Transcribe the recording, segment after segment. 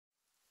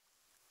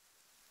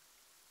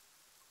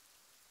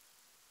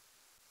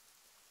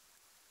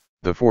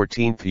The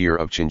 14th year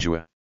of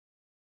Chenghua.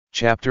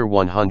 Chapter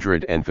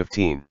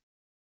 115.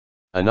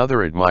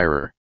 Another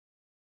admirer.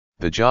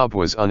 The job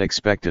was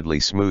unexpectedly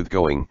smooth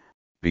going,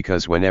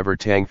 because whenever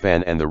Tang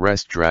Fan and the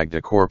rest dragged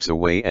a corpse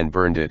away and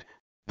burned it,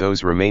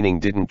 those remaining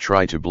didn't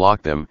try to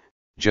block them,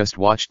 just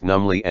watched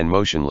numbly and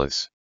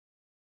motionless.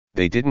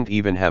 They didn't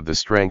even have the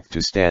strength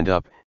to stand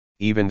up,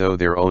 even though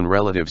their own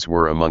relatives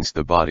were amongst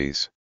the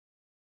bodies.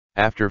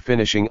 After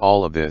finishing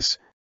all of this,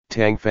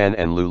 Tang Fan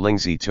and Lu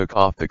Lingzi took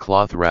off the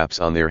cloth wraps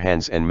on their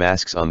hands and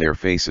masks on their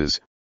faces,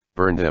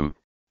 burned them,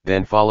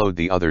 then followed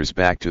the others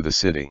back to the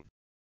city.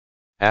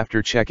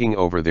 After checking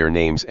over their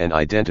names and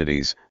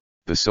identities,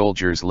 the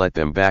soldiers let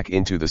them back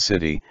into the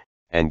city,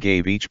 and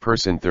gave each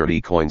person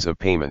 30 coins of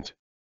payment.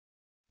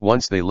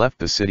 Once they left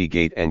the city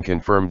gate and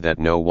confirmed that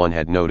no one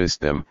had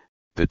noticed them,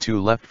 the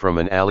two left from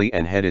an alley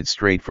and headed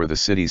straight for the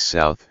city's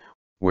south,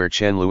 where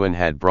Chen Luan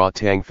had brought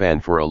Tang Fan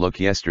for a look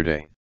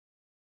yesterday.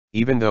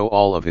 Even though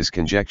all of his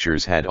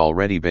conjectures had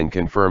already been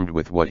confirmed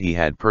with what he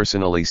had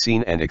personally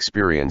seen and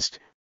experienced,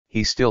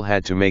 he still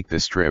had to make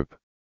this trip.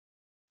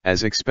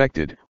 As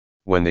expected,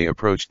 when they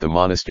approached the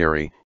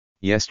monastery,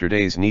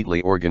 yesterday's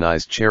neatly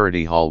organized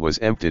charity hall was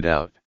emptied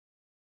out.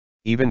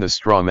 Even the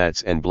straw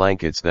mats and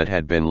blankets that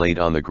had been laid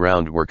on the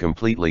ground were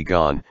completely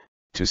gone,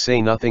 to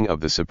say nothing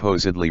of the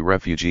supposedly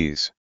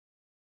refugees.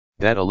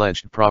 That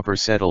alleged proper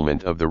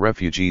settlement of the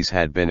refugees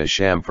had been a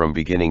sham from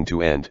beginning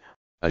to end,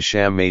 a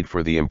sham made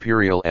for the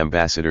imperial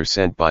ambassador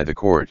sent by the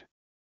court.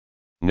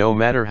 No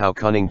matter how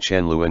cunning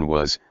Chen Luan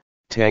was,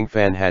 Tang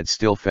Fan had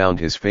still found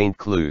his faint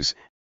clues,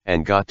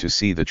 and got to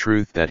see the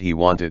truth that he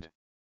wanted.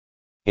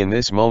 In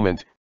this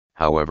moment,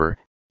 however,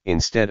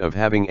 instead of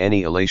having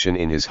any elation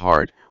in his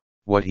heart,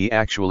 what he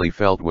actually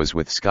felt was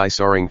with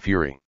sky-soaring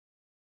fury.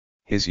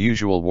 His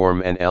usual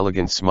warm and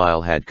elegant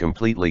smile had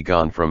completely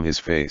gone from his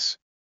face.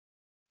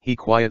 He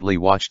quietly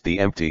watched the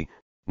empty,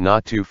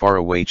 not too far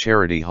away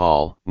charity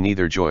hall.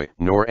 Neither joy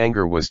nor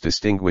anger was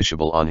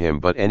distinguishable on him,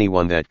 but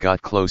anyone that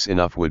got close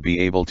enough would be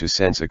able to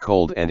sense a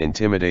cold and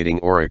intimidating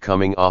aura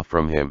coming off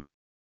from him.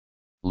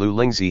 Lu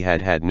Lingzi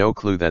had had no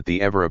clue that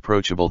the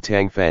ever-approachable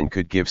Tang Fan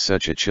could give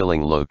such a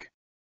chilling look.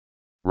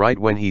 Right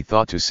when he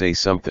thought to say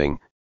something,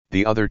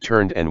 the other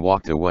turned and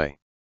walked away.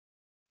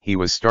 He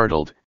was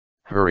startled,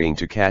 hurrying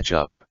to catch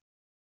up.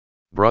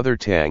 "Brother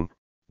Tang,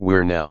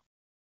 where now?"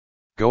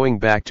 "Going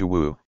back to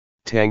Wu,"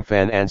 Tang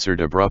Fan answered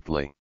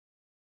abruptly.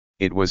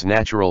 It was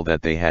natural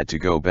that they had to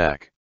go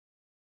back.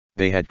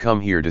 They had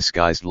come here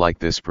disguised like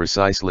this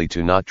precisely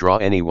to not draw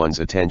anyone's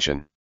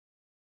attention.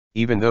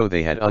 Even though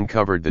they had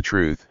uncovered the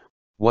truth,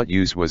 what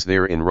use was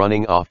there in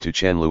running off to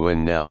Chen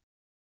Luan now?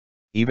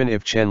 Even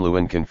if Chen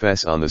Luan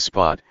confessed on the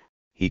spot,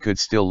 he could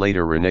still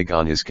later renege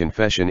on his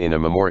confession in a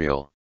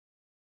memorial.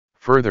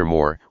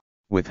 Furthermore,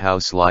 with how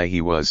sly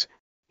he was,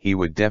 he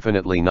would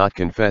definitely not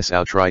confess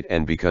outright,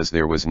 and because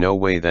there was no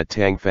way that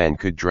Tang Fan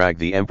could drag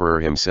the emperor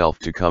himself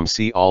to come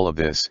see all of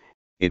this,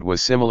 it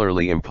was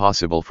similarly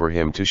impossible for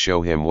him to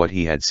show him what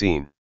he had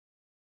seen.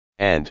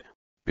 And,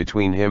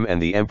 between him and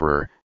the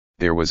emperor,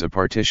 there was a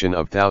partition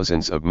of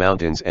thousands of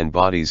mountains and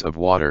bodies of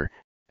water,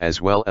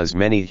 as well as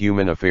many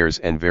human affairs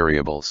and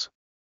variables.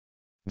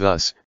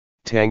 Thus,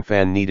 Tang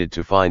Fan needed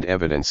to find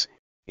evidence,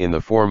 in the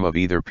form of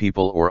either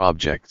people or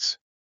objects.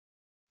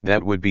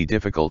 That would be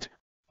difficult,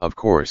 of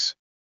course.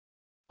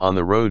 On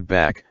the road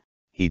back,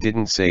 he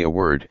didn't say a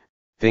word,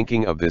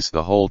 thinking of this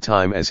the whole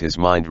time as his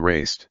mind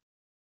raced.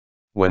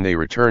 When they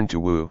returned to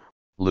Wu,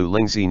 Lu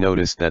Lingzi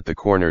noticed that the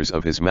corners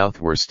of his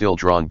mouth were still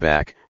drawn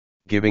back,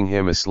 giving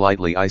him a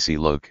slightly icy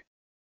look.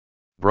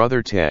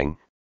 "Brother Tang,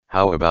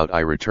 how about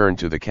I return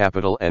to the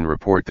capital and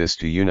report this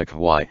to Eunuch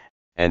Huai,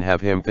 and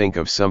have him think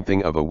of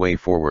something of a way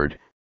forward?"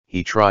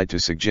 he tried to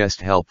suggest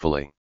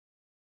helpfully.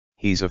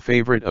 "He's a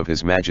favorite of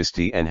His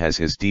Majesty and has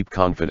his deep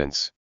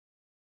confidence.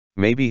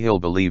 Maybe he'll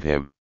believe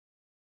him."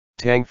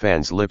 Tang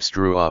Fan's lips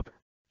drew up,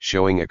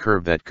 showing a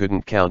curve that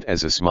couldn't count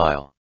as a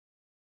smile.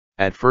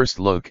 At first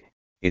look,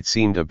 it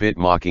seemed a bit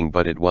mocking,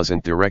 but it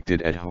wasn't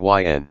directed at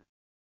Huayan.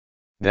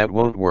 "That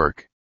won't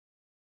work.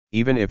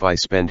 Even if I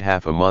spend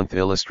half a month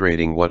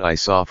illustrating what I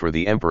saw for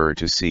the emperor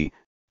to see,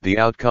 the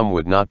outcome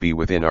would not be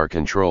within our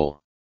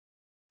control."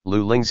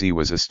 Lu Lingzi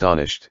was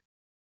astonished.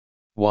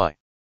 "Why?"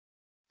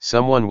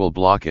 "Someone will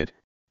block it,"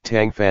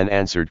 Tang Fan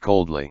answered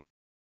coldly.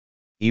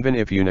 "Even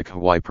if Eunuch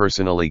Huai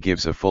personally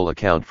gives a full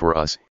account for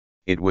us,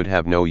 it would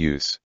have no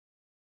use."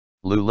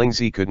 Lu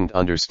Lingzi couldn't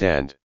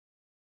understand.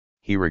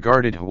 He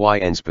regarded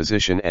Huayan's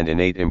position and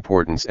innate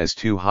importance as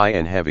too high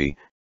and heavy,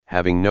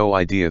 having no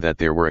idea that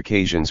there were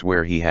occasions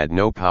where he had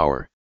no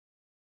power.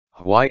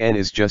 Huayan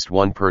is just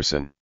one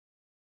person.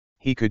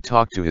 He could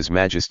talk to His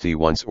Majesty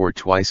once or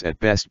twice at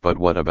best, but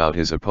what about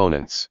his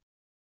opponents?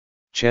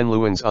 Chen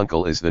Luan's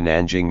uncle is the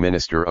Nanjing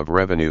Minister of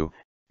Revenue,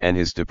 and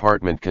his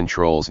department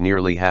controls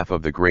nearly half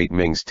of the Great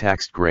Ming's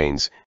taxed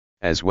grains,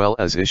 as well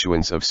as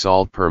issuance of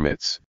salt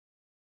permits.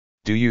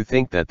 Do you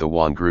think that the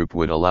Wan Group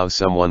would allow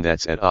someone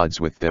that's at odds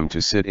with them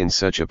to sit in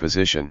such a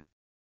position?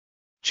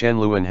 Chen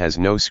Luan has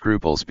no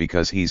scruples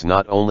because he's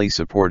not only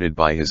supported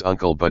by his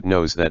uncle but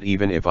knows that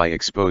even if I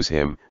expose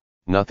him,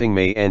 nothing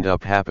may end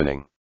up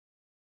happening.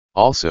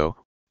 Also,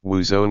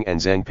 Wu Zong and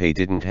Zheng Pei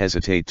didn't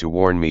hesitate to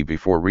warn me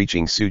before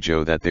reaching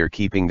Suzhou that they're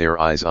keeping their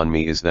eyes on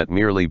me is that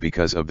merely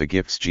because of the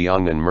gifts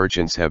Jiangnan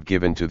merchants have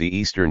given to the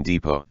Eastern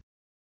Depot.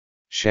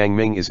 Shang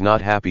Ming is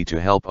not happy to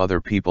help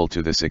other people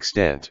to this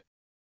extent.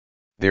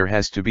 There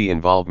has to be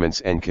involvements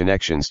and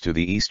connections to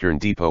the Eastern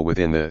Depot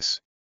within this.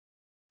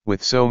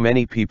 With so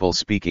many people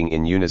speaking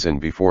in unison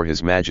before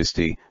His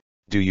Majesty,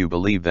 do you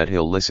believe that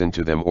he'll listen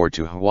to them or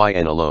to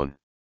Huaiyan alone?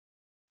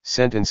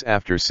 Sentence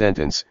after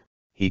sentence,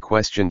 he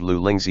questioned Lu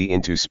Lingzi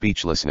into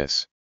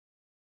speechlessness.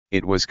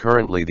 It was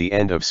currently the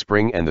end of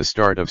spring and the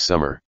start of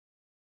summer.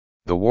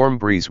 The warm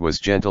breeze was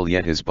gentle,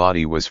 yet his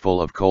body was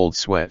full of cold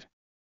sweat.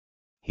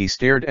 He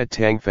stared at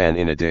Tang Fan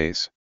in a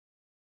daze.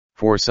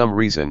 For some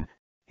reason,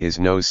 his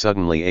nose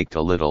suddenly ached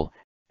a little,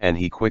 and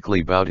he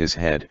quickly bowed his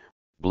head,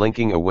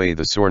 blinking away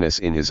the soreness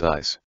in his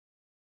eyes.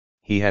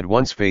 He had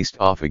once faced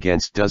off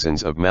against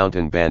dozens of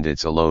mountain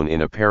bandits alone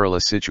in a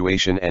perilous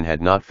situation and had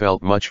not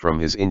felt much from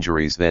his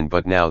injuries then,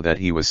 but now that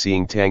he was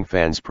seeing Tang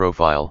Fan's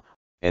profile,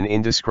 an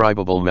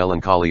indescribable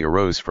melancholy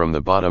arose from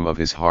the bottom of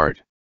his heart.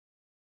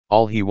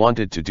 All he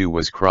wanted to do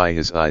was cry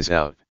his eyes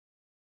out.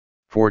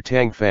 For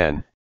Tang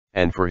Fan,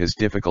 and for his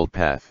difficult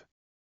path.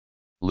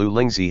 Lu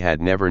Lingzi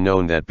had never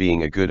known that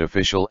being a good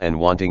official and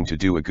wanting to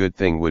do a good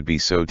thing would be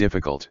so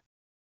difficult.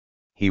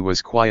 He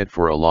was quiet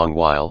for a long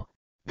while,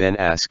 then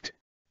asked,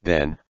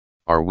 "Then,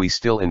 are we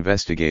still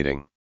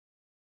investigating?"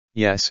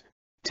 "Yes,"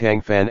 Tang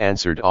Fan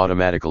answered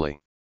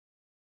automatically.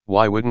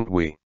 "Why wouldn't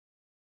we?"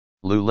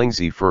 Lu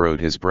Lingzi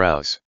furrowed his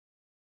brows.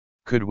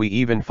 "Could we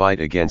even fight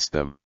against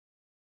them?"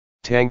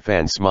 Tang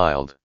Fan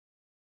smiled.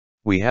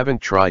 "We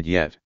haven't tried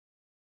yet.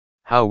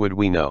 How would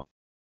we know?"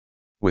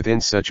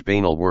 Within such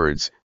banal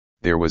words,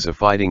 there was a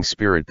fighting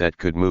spirit that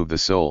could move the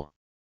soul.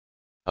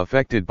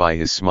 Affected by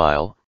his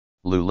smile,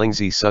 Lu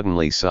Lingzi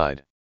suddenly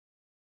sighed.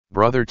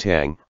 "Brother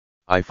Tang,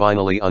 I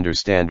finally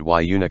understand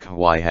why eunuch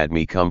Huai had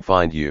me come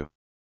find you."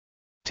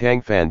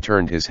 Tang Fan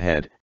turned his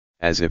head,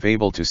 as if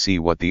able to see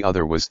what the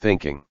other was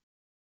thinking.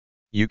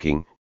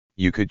 "Yuking,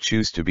 you could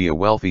choose to be a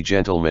wealthy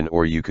gentleman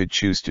or you could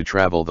choose to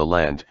travel the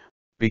land,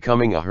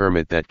 becoming a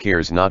hermit that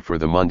cares not for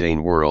the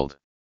mundane world.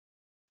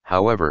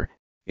 However,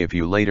 if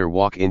you later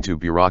walk into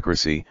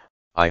bureaucracy,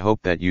 I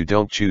hope that you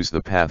don't choose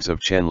the paths of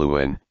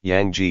Chenluan,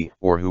 Yangji,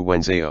 or Hu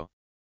Wenzhou."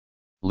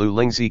 Lu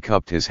Lingzi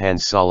cupped his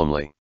hands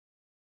solemnly.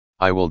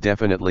 "I will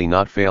definitely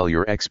not fail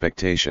your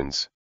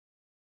expectations."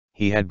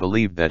 He had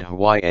believed that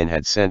Huaiyan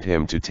had sent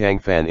him to Tang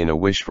Fan in a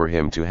wish for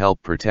him to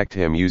help protect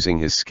him using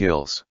his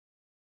skills.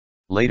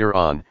 Later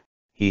on,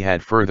 he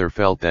had further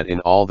felt that in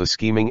all the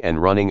scheming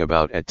and running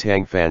about at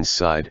Tang Fan's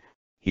side,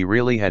 he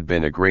really had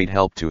been a great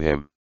help to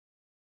him.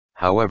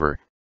 However,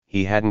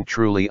 he hadn't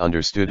truly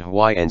understood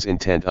Huaiyan's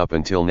intent up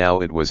until now.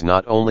 It was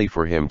not only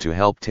for him to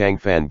help Tang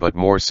Fan but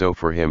more so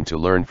for him to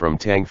learn from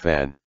Tang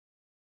Fan.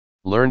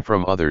 Learn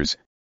from others,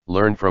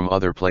 learn from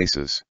other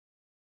places.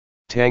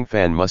 Tang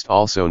Fan must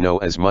also know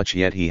as much,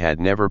 yet he had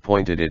never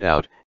pointed it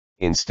out,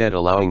 instead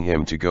allowing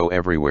him to go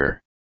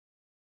everywhere.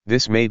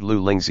 This made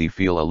Lu Lingzi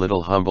feel a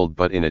little humbled,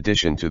 but in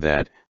addition to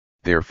that,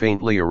 there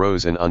faintly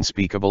arose an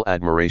unspeakable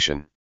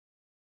admiration.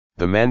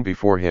 The man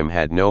before him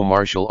had no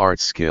martial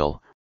arts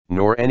skill,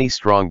 nor any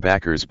strong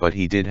backers, but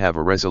he did have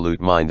a resolute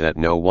mind that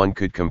no one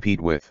could compete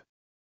with.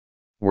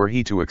 Were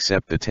he to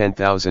accept the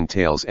 10,000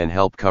 taels and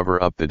help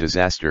cover up the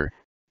disaster,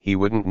 he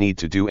wouldn't need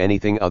to do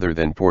anything other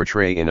than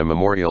portray in a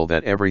memorial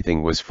that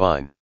everything was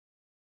fine.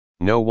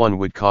 No one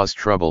would cause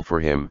trouble for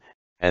him,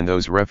 and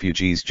those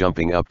refugees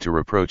jumping up to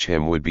reproach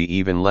him would be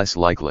even less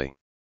likely.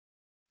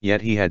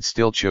 Yet he had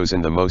still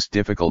chosen the most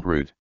difficult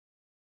route.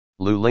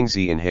 Lu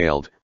Lingzi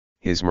inhaled,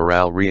 his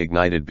morale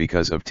reignited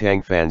because of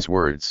Tang Fan's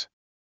words.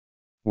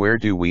 "Where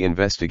do we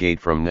investigate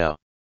from now?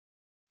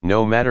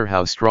 No matter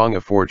how strong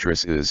a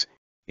fortress is,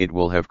 it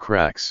will have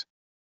cracks.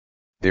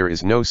 There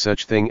is no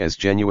such thing as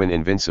genuine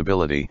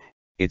invincibility,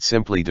 it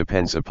simply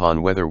depends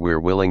upon whether we're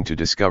willing to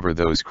discover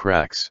those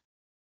cracks.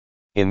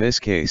 In this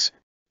case,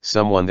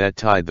 someone that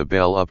tied the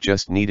bell up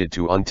just needed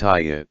to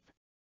untie it."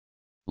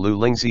 Lu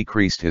Lingzi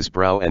creased his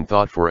brow and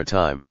thought for a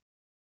time.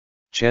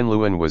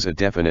 Chenluan was a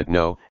definite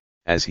no,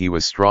 as he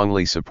was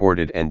strongly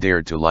supported and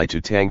dared to lie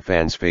to Tang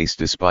Fan's face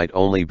despite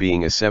only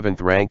being a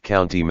 7th-rank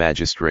county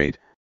magistrate,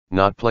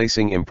 not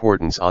placing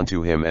importance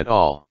onto him at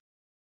all.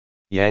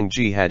 Yang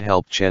Ji had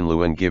helped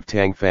Chenluan give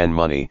Tang Fan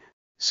money,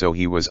 so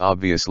he was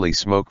obviously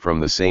smoke from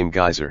the same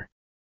geyser.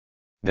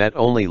 That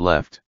only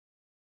left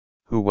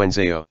Hu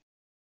Wenzhou.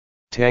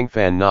 Tang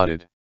Fan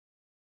nodded.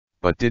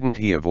 "But didn't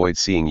he avoid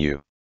seeing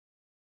you?"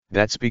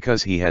 "That's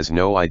because he has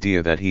no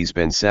idea that he's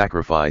been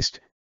sacrificed,"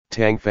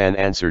 Tang Fan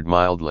answered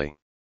mildly.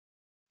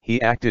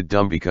 "He acted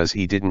dumb because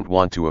he didn't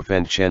want to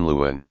offend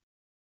Chenluan.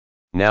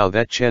 Now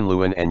that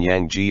Chenluan and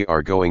Yang Ji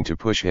are going to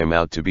push him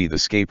out to be the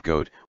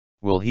scapegoat,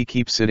 will he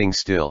keep sitting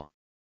still?"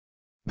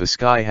 The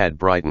sky had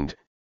brightened,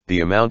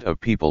 the amount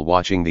of people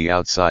watching the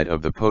outside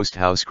of the post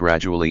house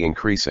gradually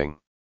increasing.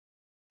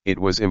 It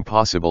was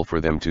impossible for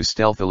them to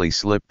stealthily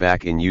slip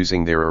back in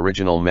using their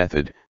original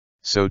method,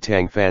 so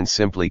Tang Fan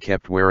simply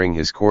kept wearing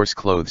his coarse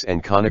clothes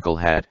and conical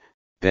hat,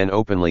 then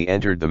openly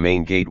entered the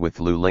main gate with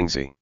Lu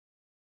Lingzi.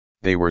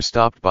 They were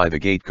stopped by the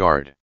gate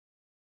guard.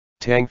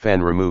 Tang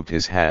Fan removed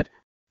his hat,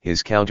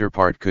 his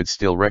counterpart could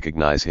still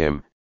recognize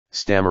him,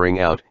 stammering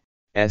out,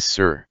 "Yes,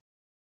 sir."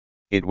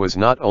 It was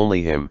not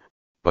only him,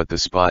 but the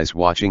spies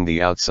watching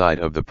the outside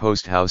of the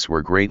post house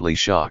were greatly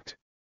shocked.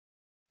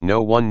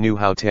 No one knew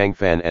how Tang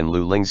Fan and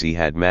Lu Lingzi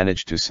had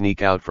managed to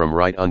sneak out from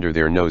right under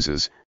their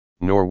noses,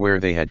 nor where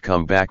they had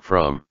come back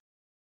from.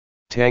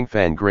 Tang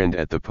Fan grinned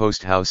at the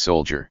post house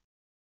soldier.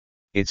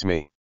 "It's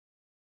me.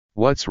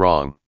 What's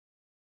wrong?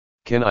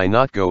 Can I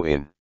not go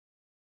in?"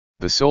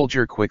 The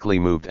soldier quickly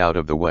moved out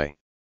of the way.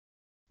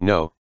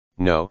 "No,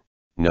 no,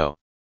 no.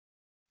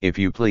 If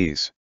you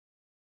please."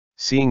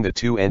 Seeing the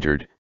two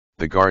entered,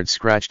 the guard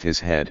scratched his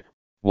head,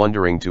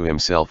 wondering to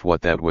himself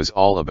what that was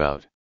all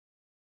about.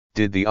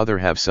 Did the other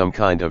have some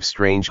kind of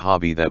strange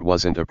hobby that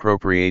wasn't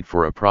appropriate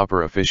for a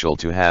proper official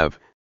to have,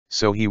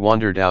 so he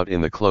wandered out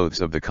in the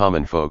clothes of the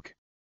common folk?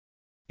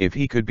 If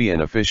he could be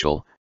an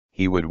official,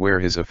 he would wear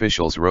his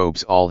official's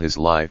robes all his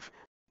life,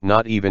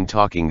 not even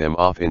talking them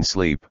off in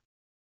sleep.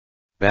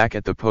 Back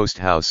at the post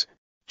house,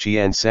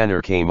 Qian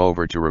San'er came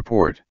over to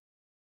report.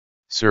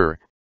 "Sir,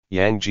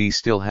 Yang Ji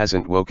still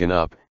hasn't woken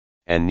up,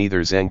 and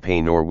neither Zheng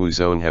Pei nor Wu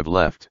Zhong have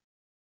left."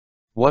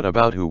 "What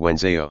about Hu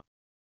Wenzhao?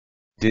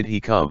 Did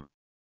he come?"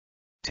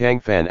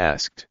 Tang Fan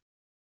asked.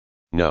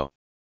 "No."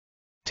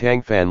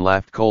 Tang Fan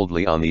laughed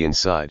coldly on the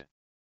inside.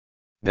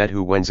 That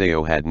Hu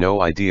Wenzhao had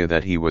no idea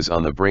that he was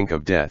on the brink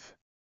of death.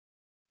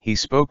 He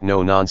spoke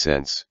no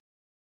nonsense.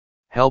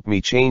 "Help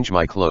me change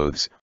my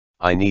clothes,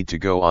 I need to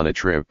go on a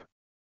trip."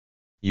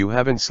 "You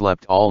haven't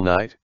slept all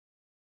night?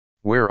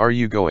 Where are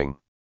you going?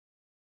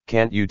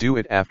 Can't you do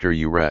it after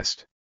you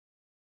rest?"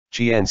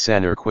 Qian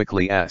San'er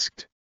quickly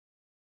asked.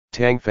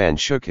 Tang Fan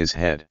shook his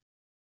head.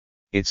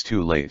 "It's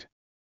too late.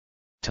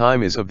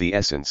 Time is of the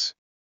essence.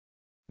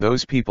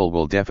 Those people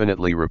will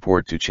definitely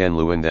report to Chen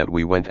Luan that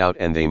we went out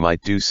and they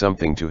might do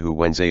something to Hu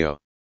Wenzhao.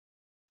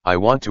 I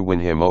want to win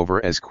him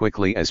over as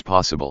quickly as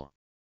possible."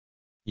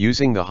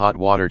 Using the hot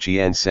water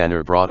Qian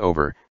San'er brought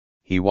over,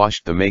 he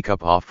washed the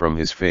makeup off from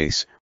his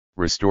face,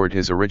 restored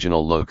his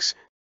original looks,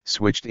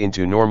 switched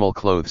into normal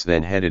clothes,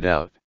 then headed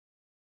out.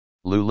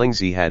 Lu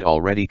Lingzi had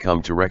already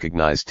come to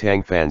recognize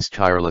Tang Fan's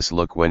tireless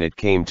look when it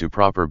came to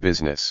proper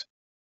business.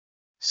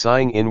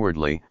 Sighing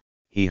inwardly,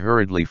 he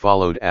hurriedly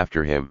followed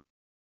after him.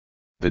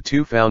 The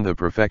two found the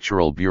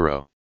prefectural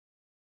bureau.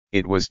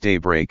 It was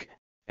daybreak,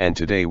 and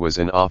today was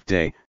an off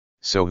day,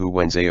 so Hu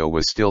Wenzhao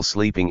was still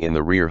sleeping in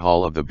the rear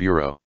hall of the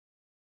bureau.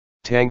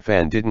 Tang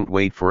Fan didn't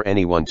wait for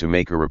anyone to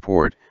make a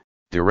report,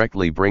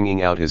 directly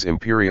bringing out his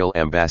imperial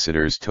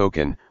ambassador's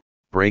token,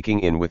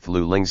 breaking in with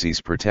Lu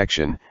Lingzi's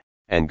protection,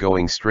 and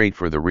going straight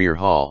for the rear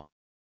hall.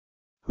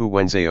 Hu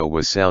Wenzhao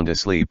was sound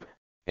asleep,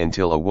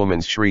 until a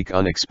woman's shriek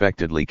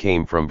unexpectedly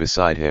came from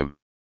beside him.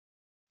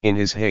 In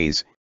his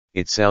haze,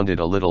 it sounded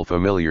a little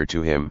familiar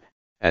to him,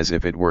 as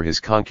if it were his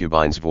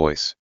concubine's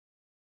voice.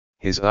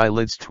 His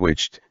eyelids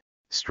twitched,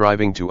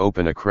 striving to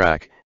open a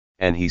crack,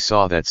 and he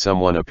saw that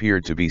someone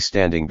appeared to be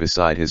standing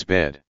beside his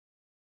bed.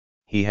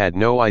 He had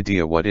no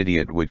idea what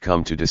idiot would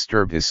come to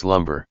disturb his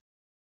slumber.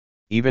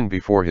 Even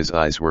before his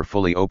eyes were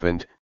fully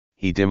opened,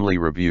 he dimly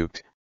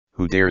rebuked,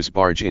 "Who dares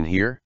barge in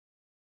here?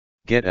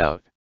 Get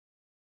out.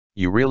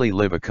 You really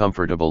live a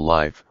comfortable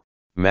life,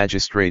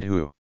 Magistrate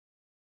Hu."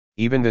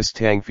 "Even this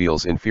Tang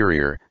feels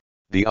inferior,"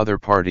 the other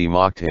party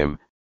mocked him,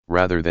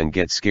 rather than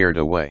get scared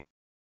away.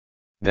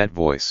 That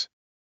voice.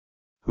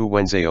 Hu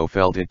Wenzhao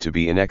felt it to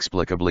be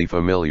inexplicably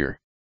familiar.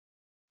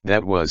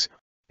 That was,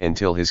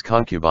 until his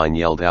concubine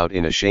yelled out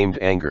in ashamed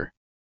anger.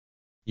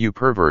 "You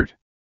pervert!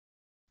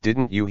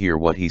 Didn't you hear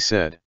what he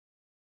said?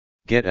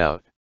 Get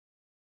out!"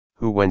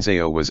 Hu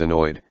Wenzhao was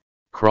annoyed,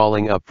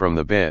 crawling up from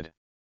the bed.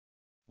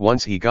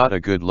 Once he got a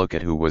good look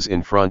at who was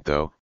in front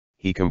though,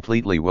 he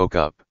completely woke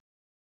up.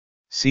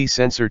 "See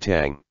Censor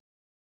Tang."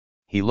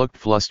 He looked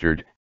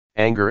flustered,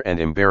 anger and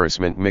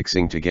embarrassment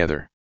mixing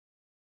together.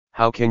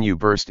 "How can you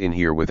burst in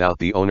here without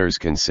the owner's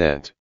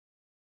consent?"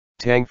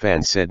 Tang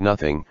Fan said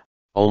nothing,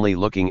 only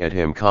looking at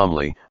him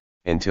calmly,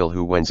 until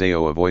Hu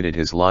Wenzhao avoided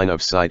his line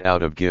of sight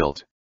out of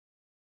guilt.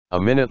 A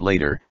minute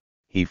later,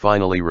 he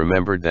finally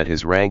remembered that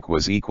his rank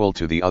was equal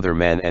to the other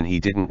man and he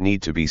didn't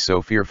need to be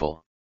so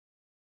fearful.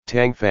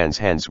 Tang Fan's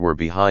hands were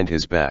behind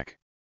his back.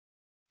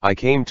 "I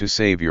came to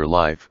save your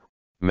life,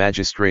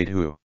 Magistrate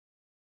Hu."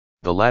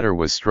 The latter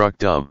was struck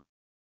dumb.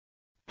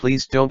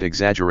 "Please don't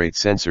exaggerate,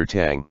 Censor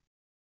Tang.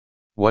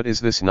 What is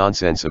this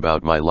nonsense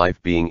about my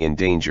life being in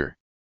danger?"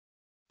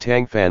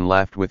 Tang Fan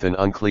laughed with an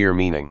unclear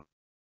meaning.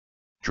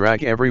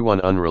 "Drag everyone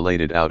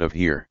unrelated out of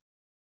here."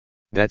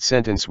 That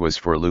sentence was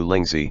for Lu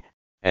Lingzi,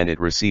 and it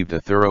received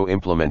a thorough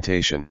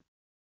implementation.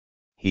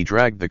 He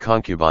dragged the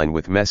concubine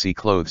with messy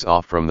clothes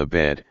off from the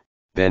bed,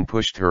 then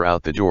pushed her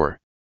out the door.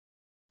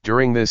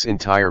 During this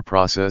entire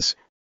process,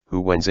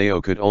 Hu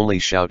Wenzhao could only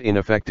shout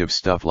ineffective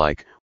stuff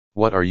like,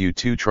 "What are you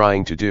two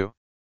trying to do?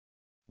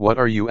 What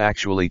are you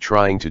actually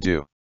trying to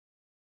do?"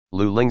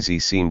 Lu Lingzi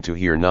seemed to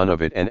hear none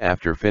of it, and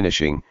after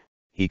finishing,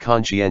 He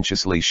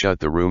conscientiously shut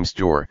the room's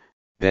door,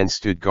 then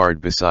stood guard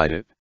beside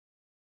it.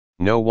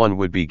 No one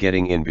would be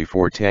getting in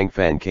before Tang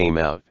Fan came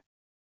out.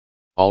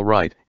 All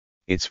right,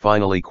 it's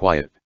finally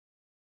quiet.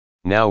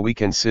 Now we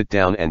can sit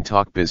down and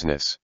talk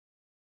business.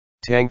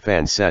 Tang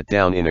Fan sat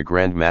down in a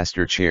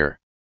grandmaster chair.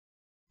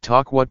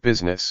 Talk what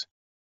business?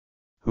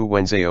 Hu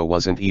Wenzhao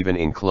wasn't even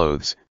in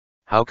clothes,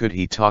 how could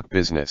he talk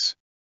business?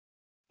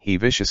 He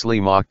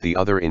viciously mocked the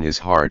other in his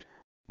heart,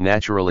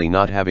 naturally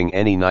not having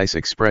any nice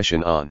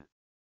expression on.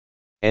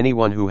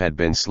 Anyone who had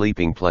been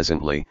sleeping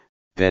pleasantly,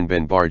 then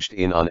been barged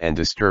in on and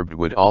disturbed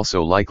would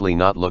also likely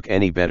not look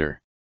any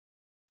better.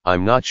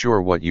 I'm not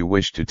sure what you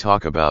wish to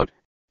talk about,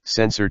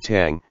 Censor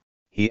Tang,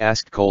 he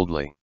asked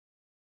coldly.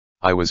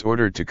 I was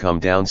ordered to come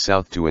down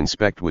south to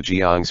inspect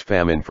Wujiang's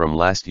famine from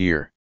last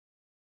year.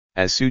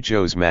 As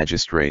Suzhou's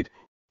magistrate,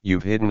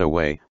 you've hidden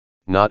away,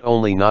 not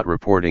only not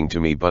reporting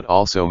to me but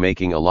also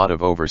making a lot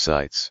of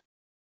oversights.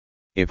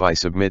 If I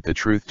submit the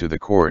truth to the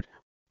court,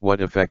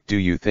 what effect do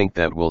you think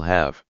that will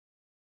have?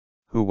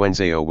 Hu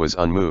Wenzhao was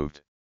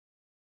unmoved.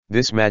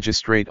 This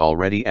magistrate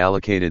already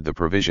allocated the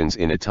provisions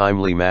in a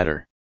timely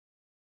manner.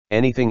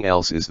 Anything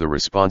else is the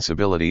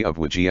responsibility of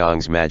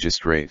Wujiang's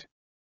magistrate.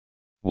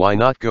 Why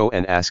not go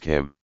and ask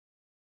him?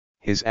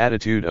 His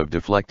attitude of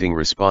deflecting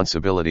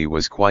responsibility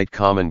was quite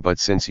common, but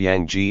since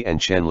Yang Ji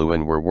and Chen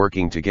Luan were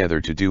working together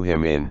to do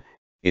him in,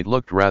 it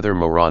looked rather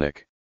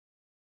moronic.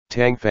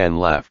 Tang Fan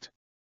laughed.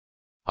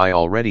 I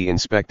already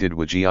inspected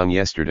Wujiang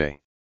yesterday.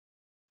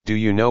 Do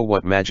you know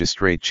what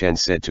Magistrate Chen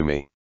said to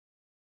me?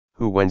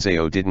 Hu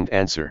Wenzhao didn't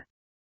answer.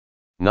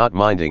 Not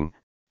minding,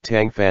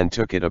 Tang Fan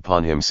took it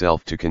upon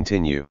himself to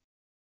continue.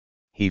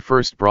 He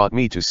first brought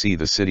me to see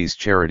the city's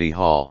charity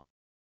hall.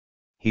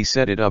 He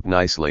set it up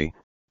nicely,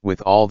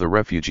 with all the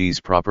refugees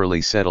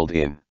properly settled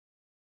in.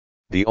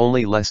 The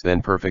only less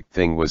than perfect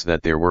thing was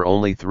that there were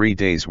only 3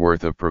 days'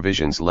 worth of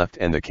provisions left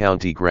and the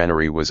county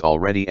granary was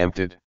already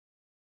emptied.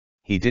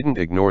 He didn't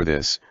ignore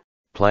this,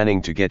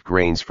 planning to get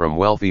grains from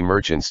wealthy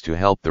merchants to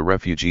help the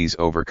refugees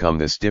overcome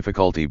this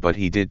difficulty, but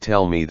he did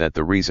tell me that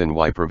the reason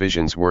why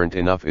provisions weren't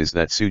enough is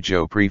that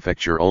Suzhou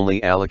Prefecture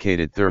only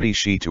allocated 30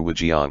 shi to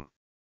Wujiang.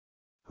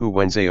 Hu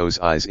Wenzhao's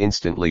eyes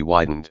instantly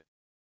widened.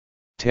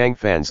 Tang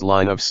Fan's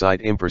line of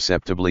sight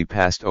imperceptibly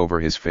passed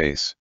over his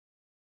face.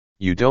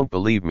 You don't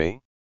believe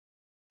me?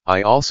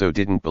 I also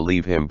didn't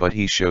believe him, but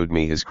he showed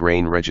me his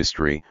grain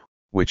registry,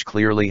 which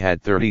clearly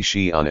had 30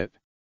 shi on it.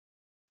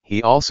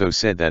 He also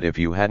said that if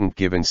you hadn't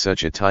given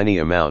such a tiny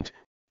amount,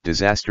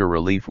 disaster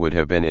relief would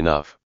have been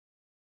enough.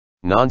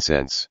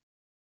 Nonsense.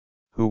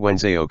 Hu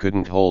Wenzhao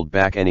couldn't hold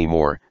back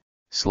anymore,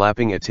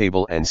 slapping a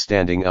table and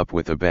standing up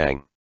with a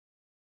bang.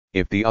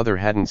 If the other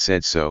hadn't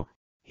said so,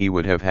 he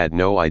would have had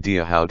no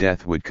idea how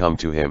death would come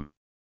to him.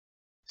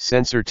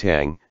 Censor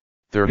Tang,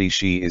 30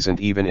 shi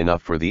isn't even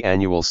enough for the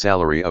annual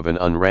salary of an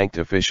unranked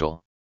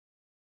official.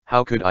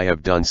 How could I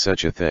have done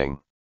such a thing?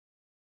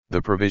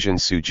 The provision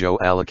Suzhou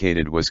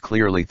allocated was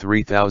clearly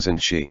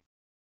 3,000 shi.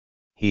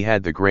 He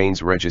had the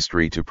grains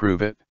registry to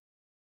prove it.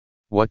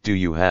 What do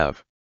you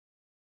have?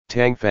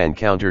 Tang Fan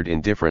countered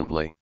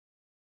indifferently.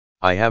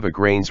 I have a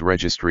grains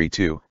registry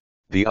too,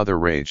 the other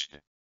raged.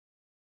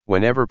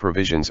 Whenever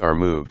provisions are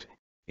moved,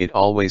 it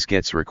always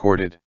gets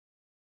recorded.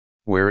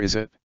 Where is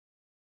it?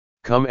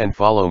 Come and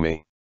follow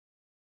me.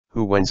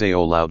 Hu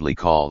Wenzhao loudly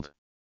called.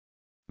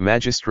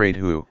 Magistrate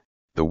Hu,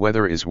 the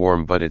weather is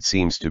warm, but it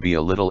seems to be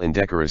a little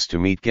indecorous to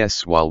meet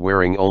guests while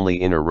wearing only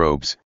inner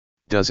robes,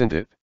 doesn't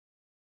it?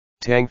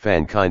 Tang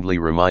Fan kindly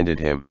reminded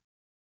him.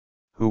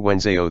 Hu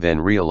Wenzhao then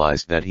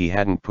realized that he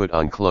hadn't put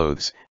on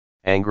clothes,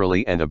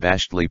 angrily and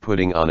abashedly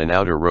putting on an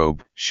outer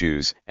robe,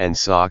 shoes, and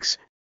socks,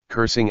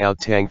 cursing out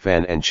Tang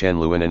Fan and Chen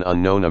Luan an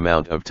unknown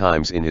amount of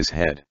times in his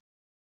head.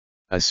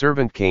 A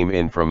servant came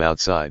in from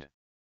outside.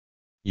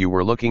 You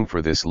were looking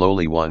for this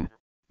lowly one,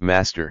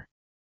 master.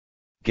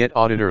 Get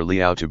Auditor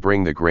Liao to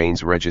bring the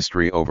grains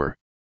registry over.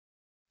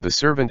 The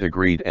servant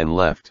agreed and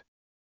left.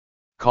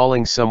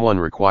 Calling someone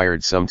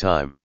required some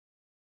time.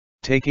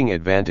 Taking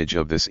advantage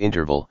of this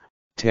interval,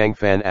 Tang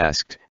Fan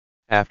asked,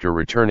 after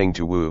returning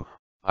to Wu,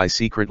 I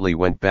secretly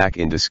went back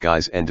in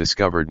disguise and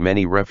discovered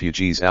many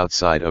refugees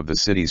outside of the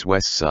city's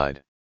west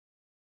side.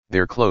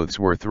 Their clothes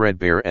were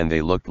threadbare and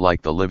they looked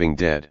like the living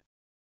dead.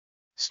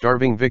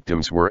 Starving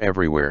victims were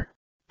everywhere,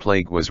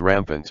 plague was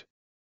rampant.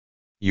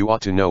 You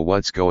ought to know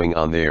what's going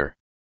on there.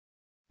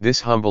 This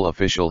humble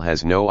official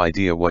has no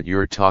idea what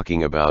you're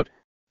talking about,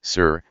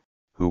 sir,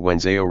 Hu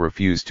Wenzhao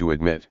refused to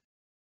admit.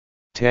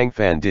 Tang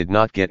Fan did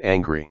not get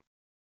angry.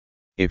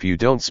 If you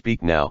don't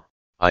speak now,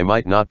 I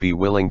might not be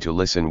willing to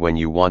listen when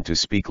you want to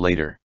speak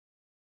later.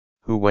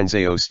 Hu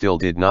Wenzhao still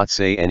did not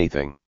say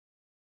anything.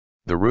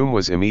 The room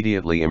was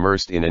immediately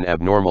immersed in an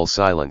abnormal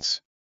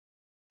silence.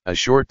 A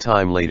short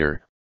time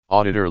later,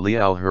 Auditor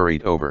Liao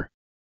hurried over.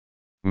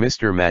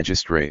 Mr.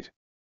 Magistrate.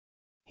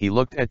 He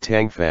looked at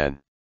Tang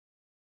Fan.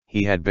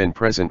 He had been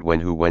present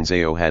when Hu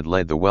Wenzhao had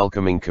led the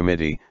welcoming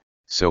committee,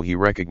 so he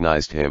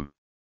recognized him.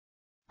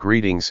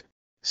 Greetings,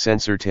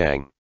 Censor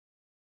Tang.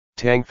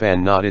 Tang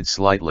Fan nodded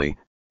slightly,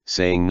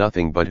 saying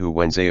nothing, but Hu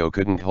Wenzhao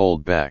couldn't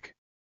hold back.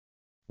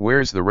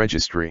 Where's the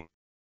registry?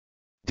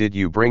 Did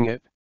you bring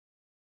it?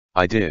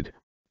 I did,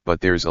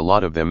 but there's a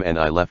lot of them and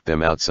I left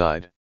them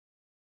outside.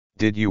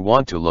 Did you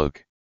want to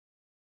look?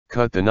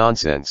 Cut the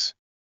nonsense.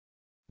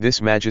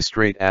 This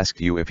magistrate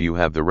asked you if you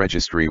have the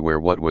registry where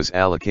what was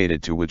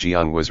allocated to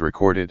Wujiang was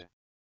recorded?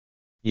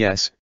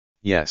 Yes,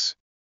 yes.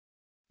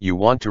 You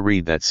want to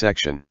read that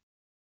section?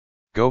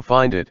 Go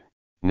find it,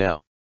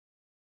 now.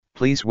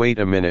 Please wait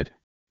a minute,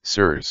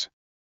 sirs.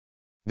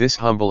 This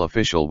humble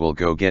official will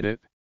go get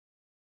it.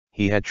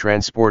 He had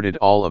transported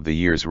all of the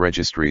year's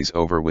registries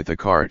over with a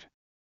cart.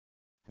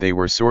 They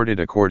were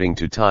sorted according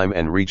to time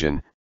and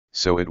region,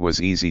 so it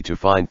was easy to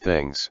find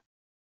things.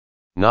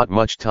 Not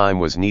much time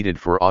was needed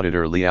for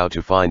Auditor Liao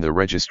to find the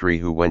registry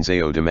Hu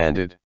Wenzhou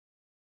demanded.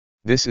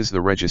 This is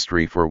the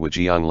registry for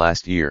Wujiang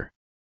last year.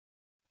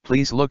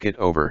 Please look it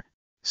over,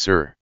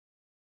 sir.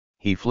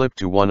 He flipped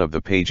to one of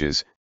the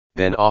pages,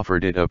 then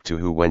offered it up to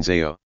Hu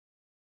Wenzhou.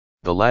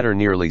 The latter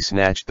nearly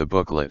snatched the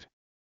booklet.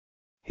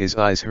 His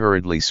eyes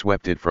hurriedly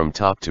swept it from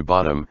top to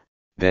bottom,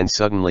 then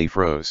suddenly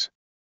froze.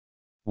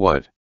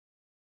 What?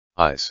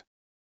 Eyes?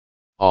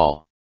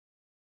 All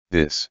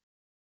this?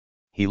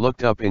 He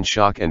looked up in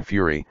shock and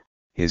fury,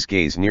 his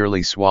gaze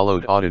nearly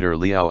swallowed Auditor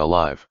Liao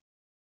alive.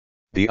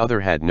 The other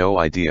had no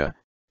idea,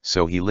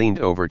 so he leaned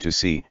over to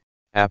see,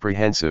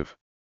 apprehensive.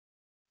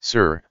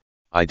 Sir,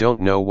 I don't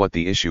know what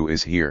the issue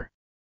is here.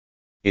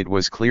 It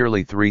was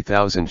clearly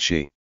 3,000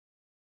 shi.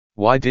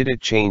 Why did it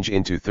change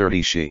into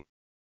 30 shi?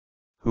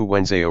 Hu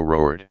Wenzhou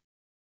roared.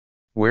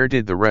 Where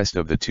did the rest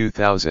of the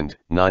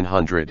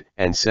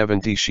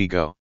 2,970 shi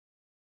go?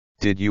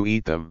 Did you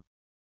eat them?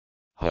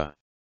 Huh.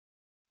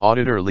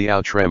 Auditor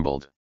Liao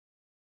trembled.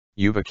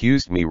 You've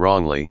accused me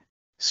wrongly,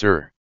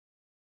 sir.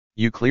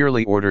 You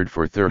clearly ordered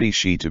for 30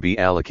 shi to be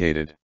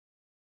allocated.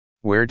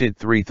 Where did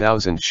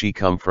 3,000 shi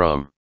come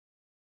from?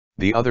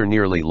 The other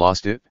nearly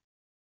lost it.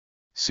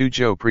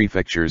 Suzhou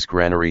Prefecture's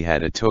granary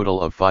had a total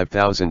of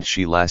 5,000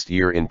 shi last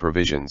year in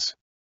provisions.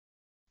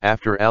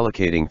 After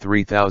allocating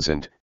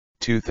 3,000,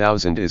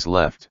 2,000 is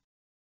left.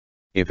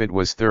 If it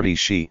was 30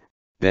 shi,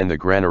 then the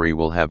granary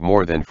will have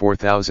more than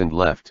 4,000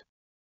 left.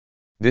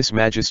 This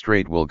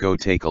magistrate will go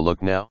take a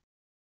look now.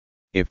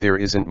 If there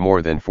isn't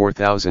more than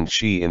 4,000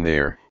 shi in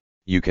there,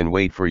 you can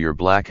wait for your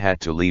black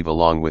hat to leave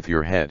along with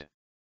your head.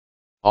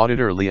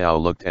 Auditor Liao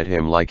looked at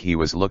him like he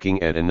was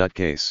looking at a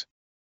nutcase.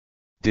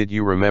 Did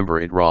you remember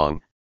it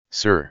wrong,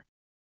 sir?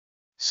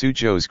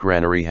 Suzhou's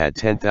granary had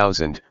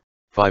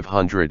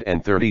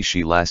 10,530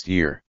 shi last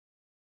year.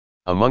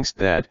 Amongst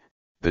that,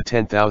 the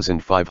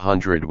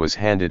 10,500 was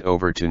handed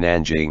over to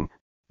Nanjing,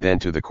 then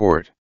to the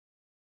court.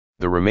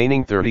 The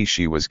remaining 30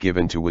 shi was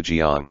given to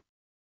Wujiang.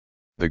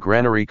 The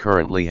granary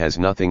currently has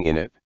nothing in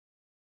it.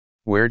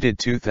 Where did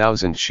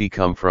 2,000 shi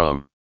come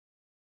from?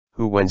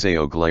 Hu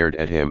Wenzhou glared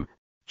at him,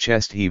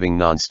 chest heaving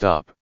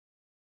non-stop.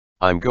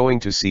 I'm going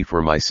to see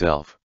for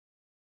myself.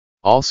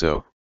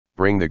 Also,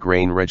 bring the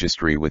grain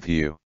registry with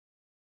you.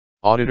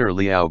 Auditor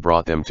Liao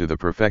brought them to the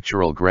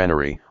prefectural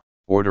granary,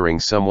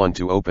 ordering someone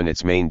to open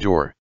its main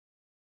door.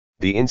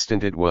 The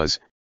instant it was,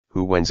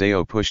 Hu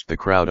Wenzhou pushed the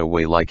crowd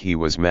away like he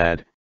was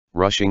mad,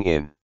 rushing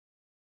in.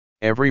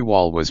 Every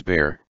wall was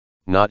bare,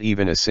 not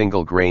even a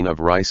single grain of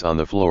rice on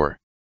the floor.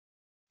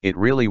 It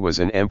really was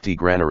an empty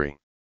granary.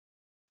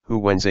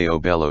 Hu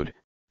Wenzhou bellowed,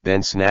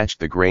 then snatched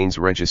the grains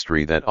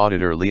registry that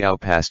Auditor Liao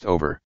passed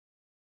over.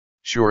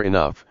 Sure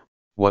enough,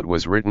 what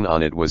was written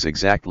on it was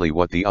exactly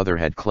what the other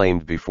had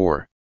claimed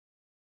before.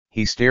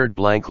 He stared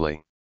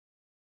blankly.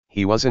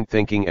 He wasn't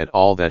thinking at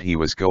all that he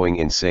was going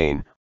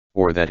insane,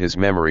 or that his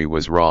memory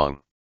was wrong.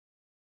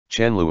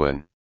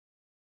 Chenluan.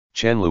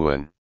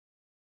 Chenluan.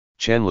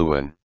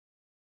 Chenluan.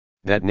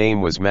 That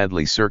name was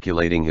madly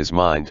circulating his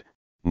mind,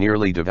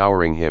 nearly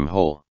devouring him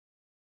whole.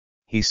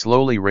 He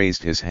slowly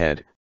raised his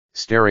head,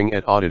 staring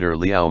at Auditor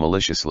Liao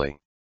maliciously.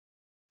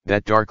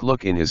 That dark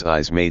look in his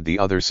eyes made the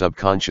other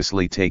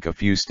subconsciously take a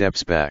few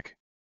steps back.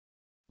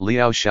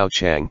 Liao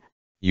Xiaochang,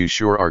 you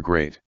sure are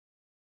great.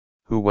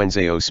 Hu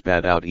Wenzhou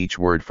spat out each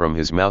word from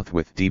his mouth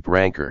with deep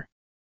rancor.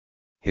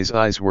 His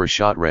eyes were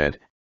shot red,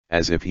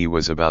 as if he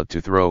was about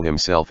to throw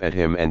himself at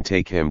him and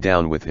take him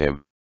down with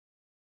him.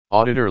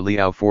 Auditor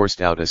Liao forced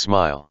out a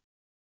smile.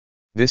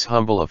 This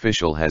humble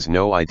official has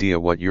no idea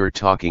what you're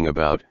talking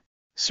about,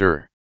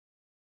 sir.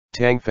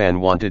 Tang Fan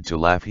wanted to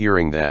laugh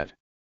hearing that.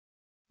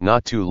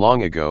 Not too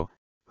long ago,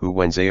 Hu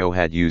Wenzhou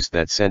had used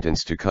that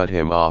sentence to cut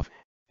him off,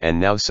 and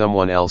now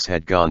someone else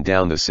had gone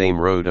down the same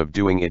road of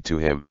doing it to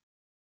him.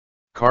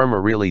 Karma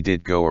really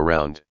did go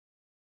around.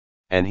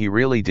 And he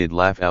really did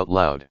laugh out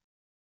loud.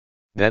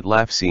 That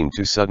laugh seemed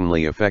to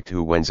suddenly affect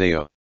Hu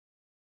Wenzhou.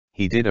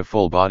 He did a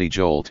full body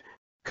jolt,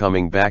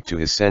 coming back to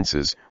his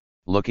senses,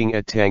 looking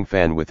at Tang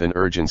Fan with an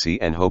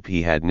urgency and hope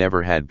he had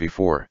never had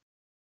before.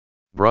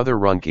 Brother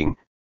Runking,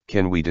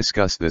 can we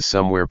discuss this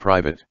somewhere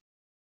private?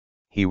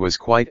 He was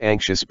quite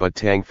anxious, but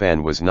Tang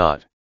Fan was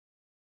not.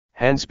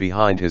 Hands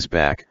behind his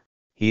back,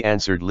 he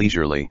answered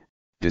leisurely,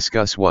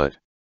 discuss what?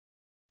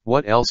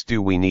 What else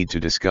do we need to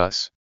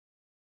discuss?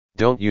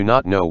 Don't you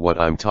not know what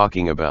I'm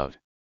talking about?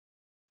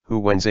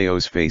 Hu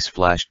Wenzhou's face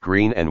flashed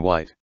green and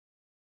white.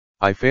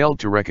 I failed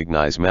to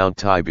recognize Mount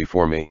Tai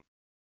before me.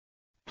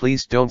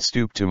 Please don't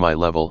stoop to my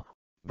level,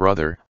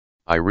 brother,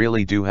 I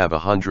really do have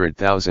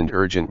 100,000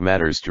 urgent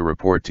matters to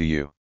report to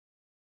you.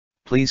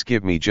 Please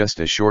give me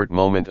just a short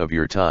moment of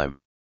your time.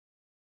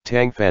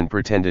 Tang Fan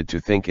pretended to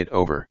think it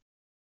over.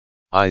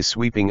 Eyes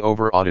sweeping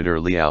over Auditor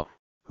Liao,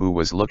 who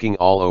was looking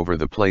all over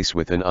the place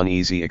with an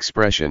uneasy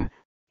expression,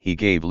 he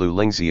gave Lu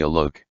Lingzi a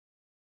look.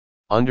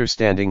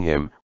 Understanding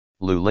him,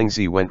 Lu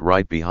Lingzi went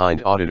right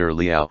behind Auditor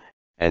Liao,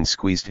 and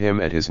squeezed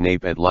him at his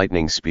nape at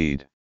lightning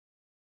speed.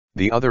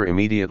 The other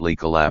immediately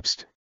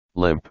collapsed,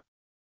 limp.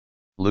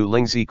 Lu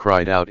Lingzi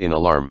cried out in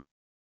alarm.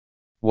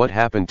 What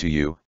happened to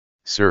you,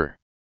 sir?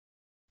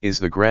 Is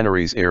the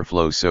granary's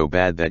airflow so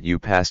bad that you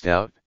passed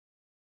out?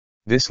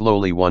 This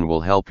lowly one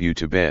will help you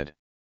to bed.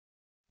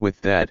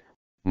 With that,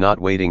 not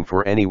waiting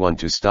for anyone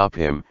to stop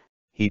him,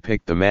 he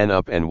picked the man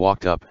up and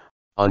walked up,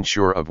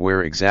 unsure of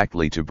where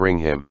exactly to bring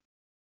him.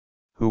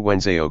 Hu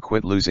Wenzhao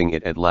quit losing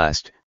it at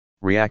last,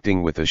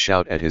 reacting with a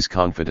shout at his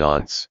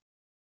confidants.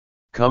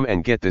 Come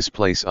and get this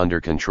place under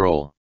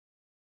control.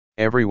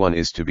 Everyone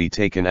is to be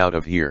taken out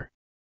of here.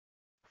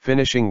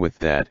 Finishing with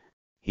that,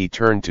 he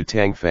turned to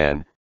Tang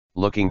Fan,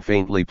 looking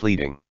faintly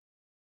pleading.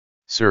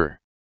 Sir.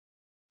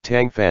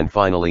 Tang Fan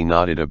finally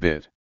nodded a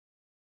bit.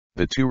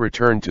 The two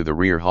returned to the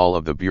rear hall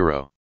of the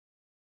bureau.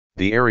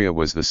 The area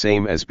was the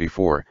same as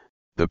before,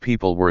 the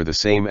people were the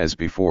same as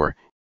before,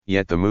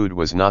 yet the mood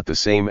was not the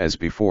same as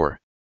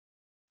before.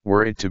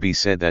 Were it to be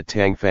said that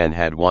Tang Fan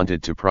had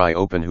wanted to pry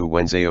open Hu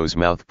Wenzhao's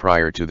mouth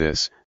prior to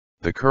this,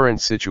 the current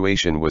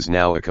situation was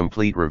now a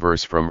complete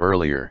reverse from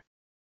earlier.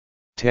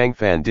 Tang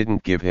Fan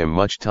didn't give him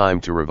much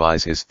time to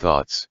revise his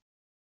thoughts.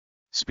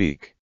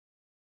 Speak.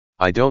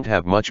 I don't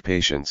have much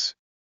patience.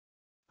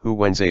 Hu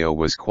Wenzhao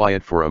was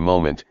quiet for a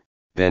moment,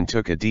 then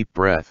took a deep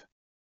breath.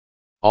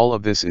 All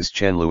of this is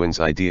Chen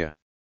Luan's idea.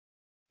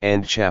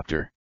 End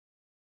chapter.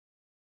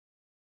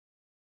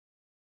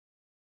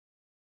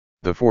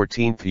 The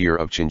 14th year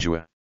of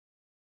Chenghua.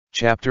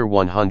 Chapter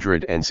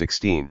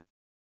 116.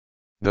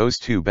 Those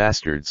two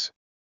bastards.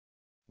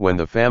 When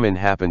the famine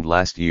happened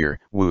last year,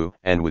 Wu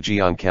and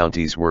Wujiang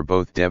counties were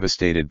both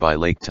devastated by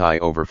Lake Tai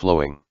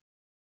overflowing.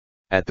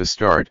 At the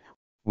start,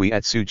 we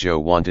at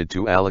Suzhou wanted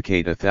to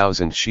allocate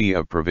 1,000 shi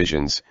of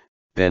provisions,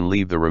 then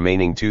leave the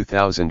remaining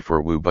 2,000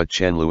 for Wu, but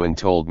Chen Luan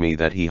told me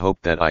that he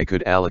hoped that I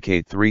could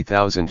allocate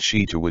 3,000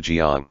 shi to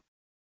Wujiang.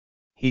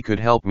 He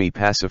could help me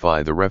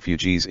pacify the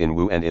refugees in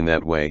Wu, and in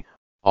that way,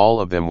 all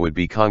of them would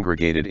be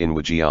congregated in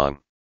Wujiang.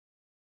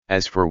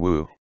 As for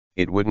Wu,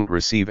 it wouldn't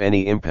receive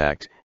any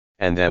impact,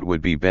 and that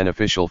would be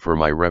beneficial for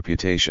my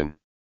reputation.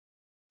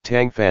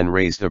 Tang Fan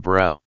raised a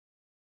brow.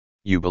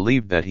 You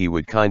believed that he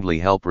would kindly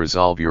help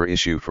resolve your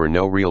issue for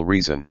no real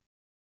reason.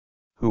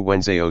 Hu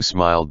Wenzhao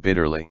smiled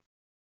bitterly.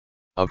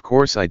 Of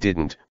course I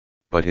didn't,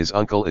 but his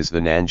uncle is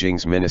the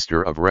Nanjing's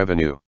Minister of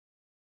Revenue.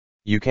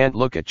 You can't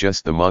look at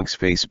just the monk's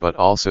face but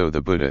also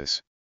the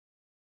Buddha's.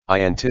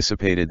 I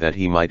anticipated that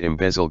he might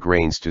embezzle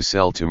grains to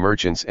sell to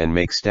merchants and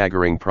make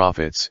staggering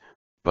profits,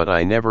 but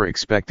I never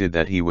expected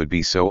that he would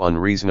be so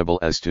unreasonable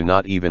as to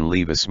not even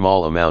leave a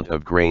small amount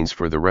of grains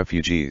for the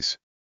refugees.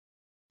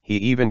 He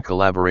even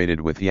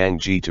collaborated with Yang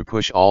Ji to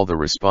push all the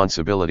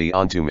responsibility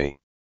onto me.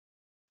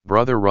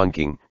 Brother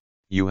Runking,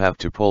 you have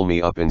to pull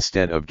me up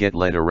instead of get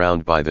led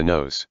around by the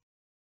nose.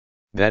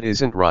 That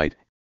isn't right,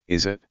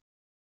 is it?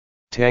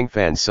 Tang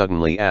Fan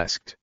suddenly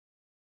asked.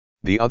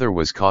 The other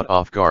was caught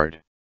off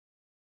guard.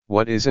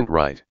 What isn't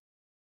right?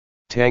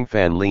 Tang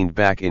Fan leaned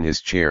back in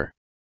his chair.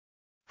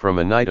 From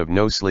a night of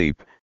no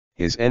sleep,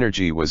 his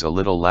energy was a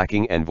little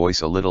lacking and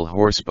voice a little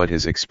hoarse, but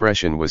his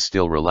expression was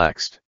still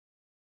relaxed.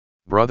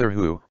 Brother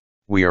Hu,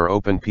 we are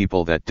open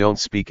people that don't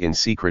speak in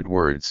secret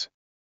words.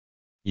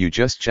 You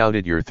just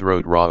shouted your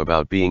throat raw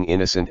about being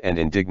innocent and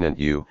indignant.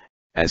 You,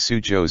 as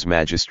Suzhou's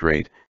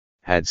magistrate,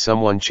 had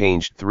someone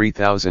changed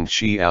 3,000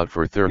 shi out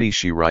for 30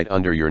 shi right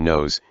under your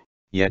nose,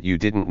 yet you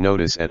didn't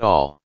notice at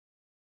all.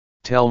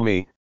 Tell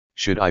me,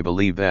 should I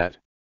believe that?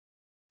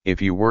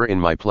 If you were in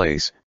my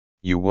place,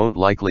 you won't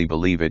likely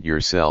believe it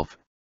yourself,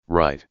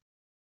 right?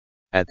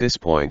 At this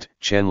point,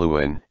 Chen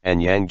Luan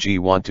and Yang Ji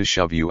want to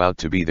shove you out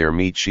to be their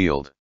meat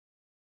shield.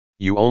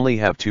 You only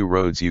have two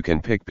roads you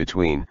can pick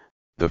between.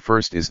 The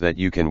first is that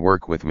you can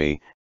work with me,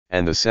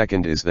 and the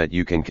second is that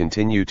you can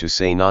continue to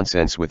say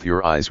nonsense with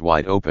your eyes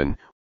wide open,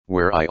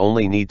 where I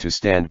only need to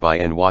stand by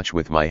and watch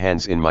with my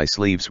hands in my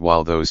sleeves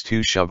while those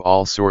two shove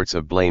all sorts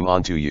of blame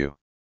onto you.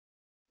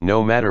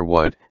 No matter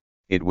what,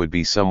 it would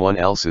be someone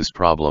else's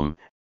problem,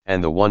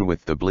 and the one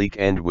with the bleak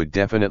end would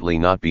definitely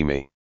not be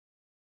me.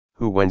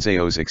 Hu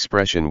Wenzhao's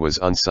expression was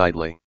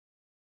unsightly.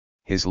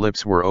 His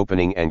lips were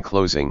opening and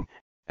closing,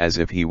 as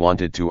if he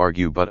wanted to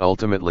argue but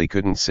ultimately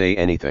couldn't say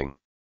anything.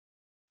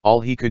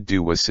 All he could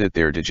do was sit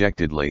there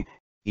dejectedly,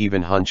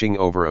 even hunching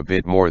over a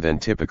bit more than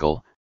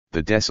typical,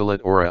 the desolate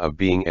aura of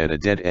being at a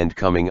dead end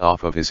coming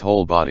off of his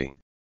whole body.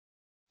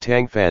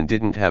 Tang Fan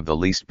didn't have the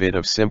least bit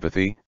of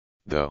sympathy,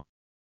 though.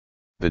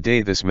 The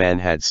day this man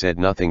had said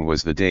nothing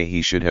was the day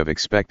he should have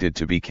expected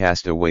to be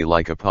cast away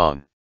like a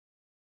pawn.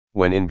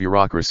 When in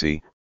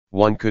bureaucracy,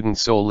 One couldn't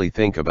solely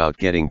think about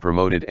getting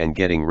promoted and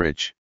getting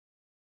rich.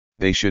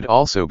 They should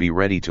also be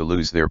ready to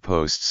lose their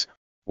posts,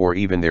 or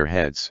even their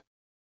heads.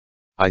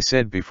 I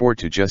said before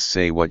to just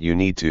say what you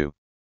need to.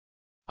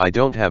 I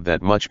don't have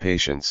that much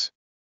patience.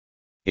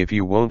 If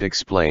you won't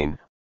explain,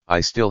 I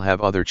still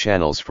have other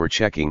channels for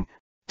checking,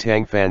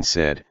 Tang Fan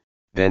said,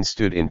 then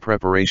stood in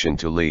preparation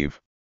to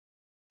leave.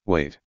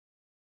 Wait.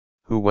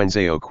 Hu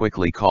Wenzhao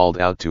quickly called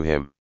out to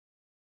him.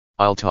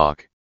 I'll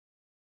talk.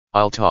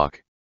 I'll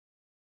talk.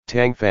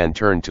 Tang Fan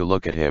turned to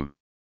look at him.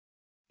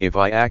 If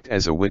I act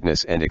as a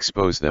witness and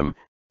expose them,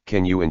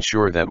 can you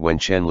ensure that when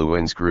Chen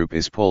Luan's group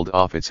is pulled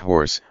off its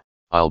horse,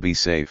 I'll be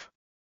safe?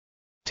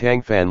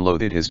 Tang Fan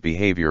loathed his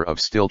behavior of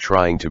still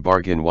trying to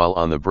bargain while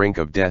on the brink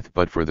of death,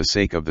 but for the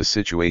sake of the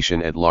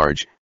situation at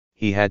large,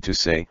 he had to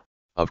say,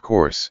 of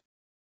course.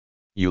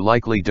 You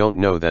likely don't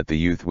know that the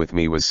youth with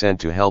me was sent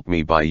to help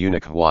me by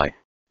eunuch Huai,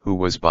 who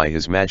was by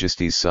His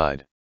Majesty's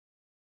side.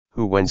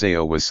 Hu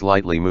Wenzhao was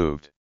slightly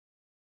moved.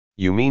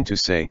 You mean to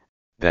say,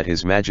 that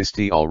His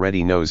Majesty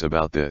already knows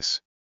about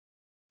this?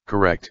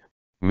 Correct,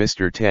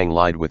 Mr. Tang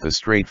lied with a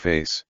straight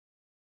face.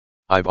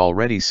 I've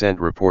already sent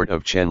report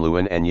of Chen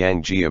Luan and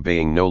Yang Ji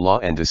obeying no law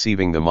and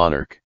deceiving the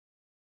monarch.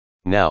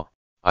 Now,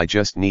 I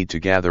just need to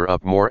gather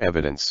up more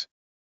evidence.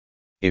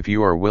 If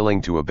you are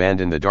willing to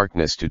abandon the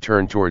darkness to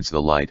turn towards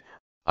the light,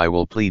 I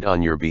will plead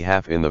on your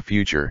behalf in the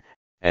future,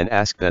 and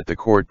ask that the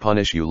court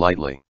punish you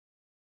lightly.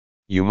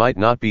 You might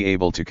not be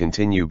able to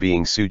continue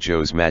being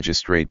Suzhou's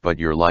magistrate, but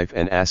your life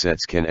and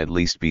assets can at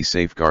least be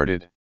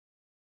safeguarded.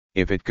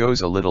 If it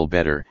goes a little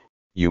better,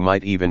 you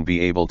might even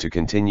be able to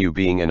continue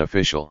being an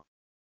official.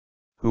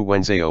 Hu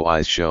Wenzhao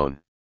eyes shone.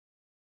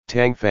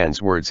 Tang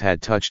Fan's words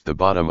had touched the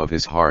bottom of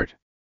his heart.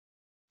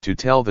 To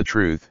tell the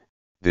truth,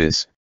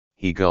 this,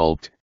 he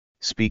gulped,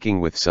 speaking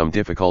with some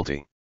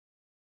difficulty,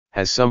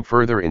 has some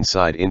further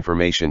inside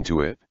information to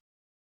it.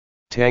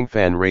 Tang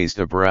Fan raised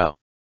a brow.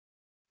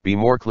 Be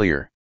more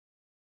clear.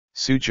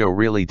 Suzhou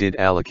really did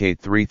allocate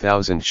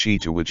 3,000 shi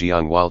to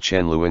Wujiang while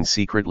Chen Luan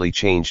secretly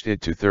changed it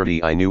to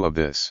 30. I knew of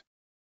this.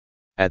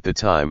 At the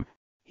time,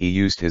 he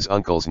used his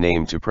uncle's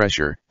name to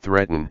pressure,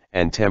 threaten,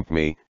 and tempt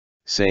me,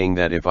 saying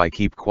that if I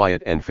keep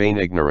quiet and feign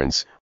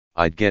ignorance,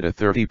 I'd get a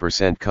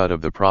 30% cut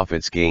of the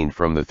profits gained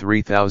from the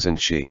 3,000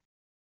 shi.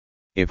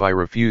 If I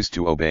refused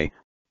to obey,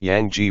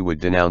 Yang Ji would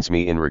denounce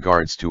me in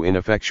regards to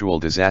ineffectual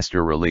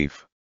disaster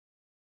relief.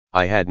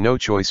 I had no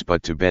choice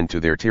but to bend to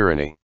their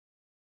tyranny.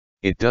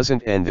 It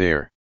doesn't end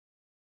there.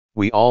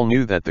 We all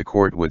knew that the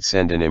court would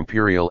send an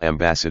imperial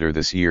ambassador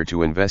this year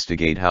to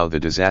investigate how the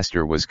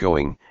disaster was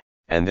going,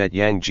 and that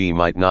Yang Ji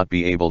might not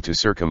be able to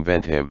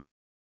circumvent him.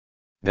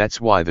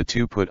 That's why the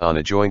two put on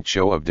a joint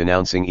show of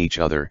denouncing each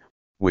other,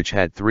 which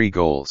had 3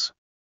 goals.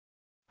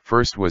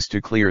 First was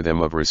to clear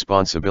them of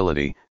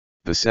responsibility,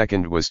 the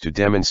second was to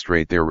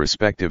demonstrate their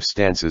respective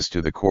stances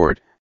to the court,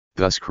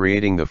 thus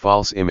creating the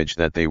false image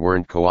that they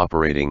weren't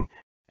cooperating,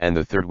 and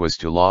the third was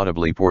to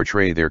laudably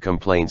portray their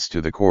complaints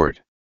to the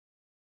court.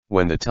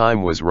 When the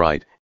time was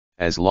right,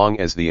 as long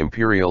as the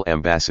imperial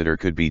ambassador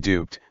could be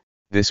duped,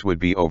 this would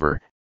be over,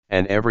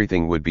 and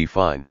everything would be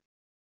fine.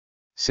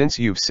 Since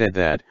you've said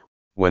that,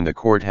 when the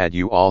court had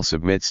you all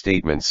submit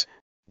statements,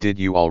 did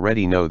you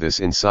already know this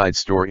inside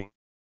story?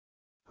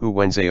 Hu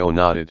Wenzhao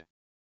nodded.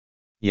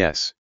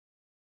 Yes.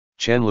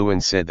 Chen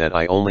Luan said that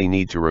I only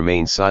need to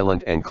remain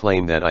silent and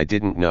claim that I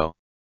didn't know.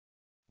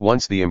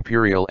 Once the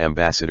imperial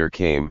ambassador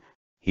came,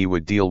 he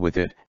would deal with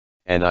it,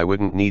 and I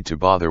wouldn't need to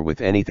bother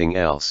with anything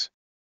else.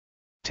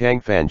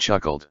 Tang Fan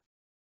chuckled.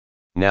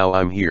 Now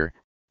I'm here,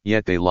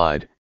 yet they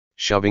lied,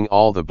 shoving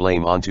all the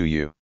blame onto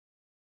you.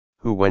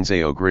 Hu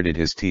Wenzhao gritted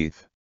his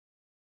teeth.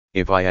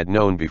 If I had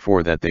known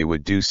before that they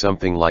would do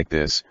something like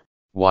this,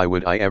 why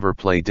would I ever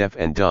play deaf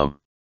and dumb?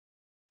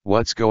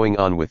 What's going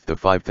on with the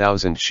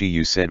 5,000 shi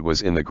you said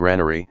was in the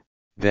granary,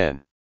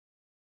 then?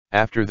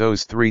 After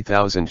those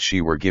 3,000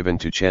 shi were given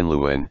to Chen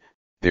Luan,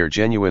 there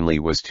genuinely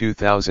was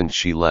 2,000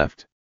 shi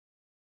left.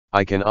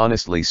 I can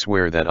honestly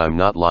swear that I'm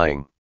not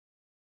lying.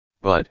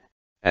 But,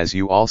 as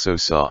you also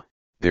saw,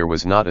 there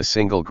was not a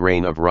single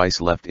grain of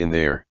rice left in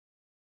there.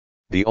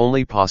 The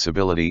only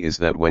possibility is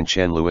that when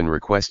Chen Luan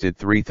requested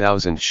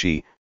 3,000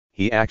 shi,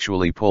 he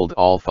actually pulled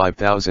all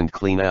 5,000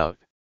 clean out.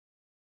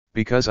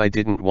 Because I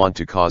didn't want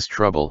to cause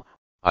trouble,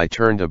 I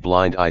turned a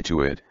blind eye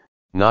to it,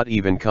 not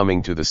even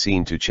coming to the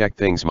scene to check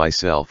things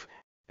myself,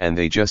 and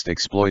they just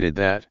exploited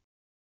that.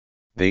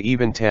 They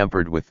even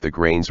tampered with the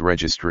grains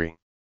registry.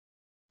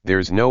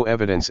 There's no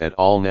evidence at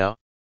all now?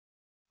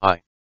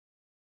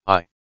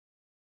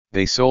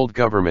 They sold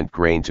government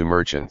grain to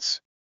merchants.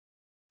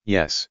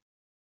 Yes.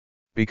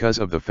 Because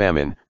of the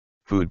famine,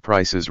 food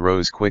prices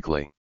rose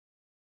quickly.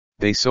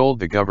 They sold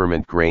the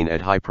government grain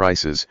at high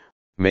prices,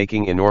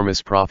 making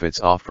enormous profits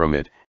off from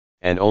it,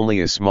 and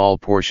only a small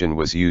portion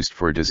was used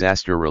for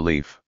disaster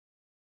relief.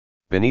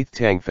 Beneath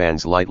Tang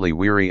Fan's lightly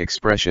weary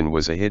expression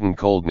was a hidden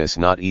coldness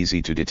not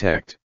easy to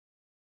detect.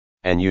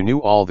 And you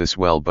knew all this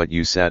well, but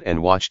you sat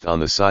and watched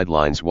on the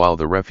sidelines while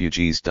the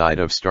refugees died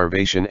of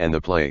starvation and the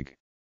plague.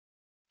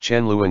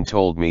 Chen Luan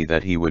told me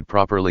that he would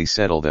properly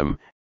settle them,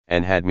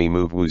 and had me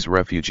move Wu's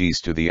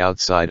refugees to the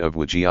outside of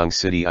Wujiang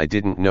City. I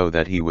didn't know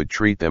that he would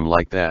treat them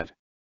like that.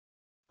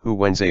 Hu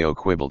Wenzhou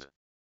quibbled.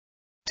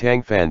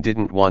 Tang Fan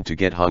didn't want to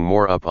get hung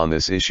more up on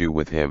this issue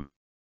with him.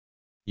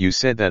 You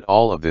said that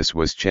all of this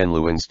was Chen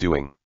Luan's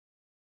doing.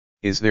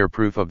 Is there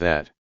proof of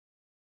that?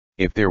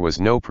 If there was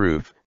no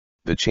proof,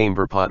 the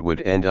chamber pot would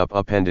end up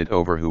upended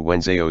over Hu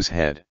Wenzhou's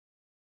head.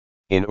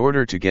 In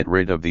order to get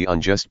rid of the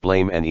unjust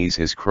blame and ease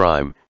his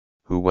crime,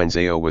 Hu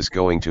Wenzhou was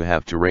going to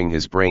have to wring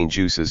his brain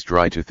juices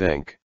dry to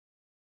think.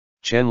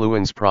 Chen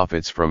Luan's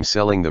profits from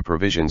selling the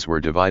provisions were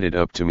divided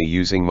up to me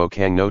using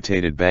Mokang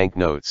notated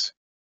banknotes.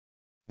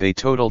 They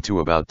total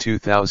to about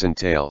 2,000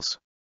 taels.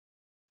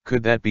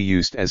 Could that be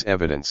used as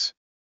evidence?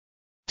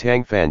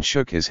 Tang Fan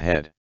shook his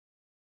head.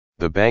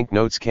 The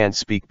banknotes can't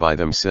speak by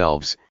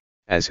themselves,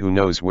 as who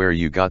knows where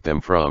you got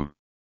them from.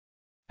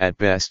 At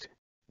best,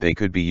 they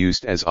could be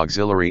used as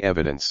auxiliary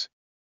evidence.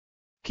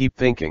 Keep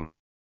thinking.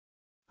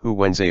 Hu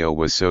Wenzhou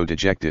was so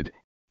dejected,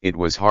 it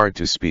was hard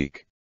to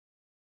speak.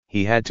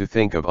 He had to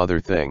think of other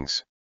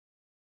things.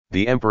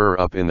 The emperor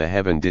up in the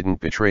heaven didn't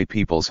betray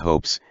people's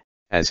hopes,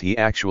 as he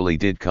actually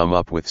did come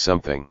up with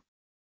something.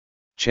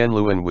 Chen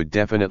Luan would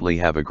definitely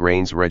have a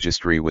grains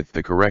registry with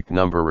the correct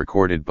number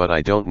recorded, but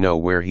I don't know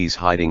where he's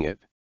hiding it.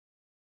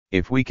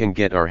 If we can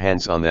get our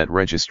hands on that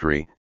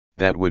registry,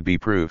 that would be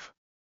proof.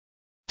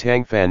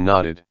 Tang Fan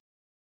nodded.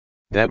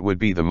 That would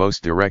be the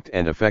most direct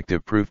and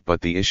effective proof,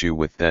 but the issue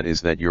with that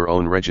is that your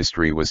own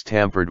registry was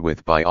tampered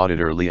with by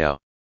Auditor Liao.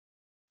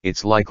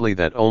 It's likely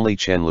that only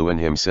Chen Luan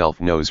himself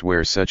knows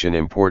where such an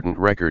important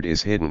record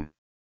is hidden.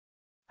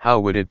 How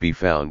would it be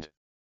found?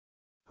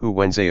 Hu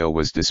Wenzhou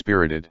was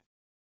dispirited.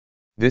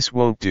 This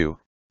won't do,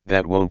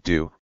 that won't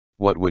do,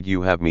 what would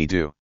you have me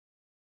do?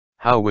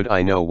 How would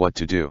I know what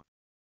to do?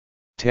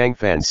 Tang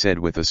Fan said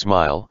with a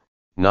smile,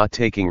 not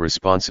taking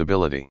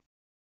responsibility.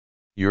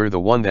 You're the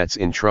one that's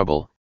in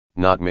trouble,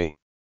 not me.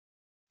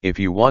 If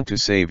you want to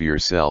save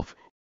yourself,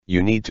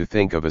 you need to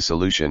think of a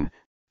solution,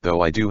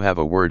 though I do have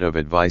a word of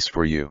advice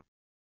for you.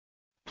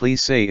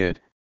 Please say it,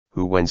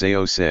 Hu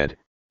Wenzhou said,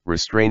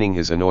 restraining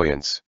his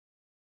annoyance.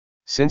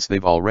 Since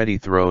they've already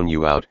thrown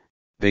you out,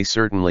 they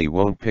certainly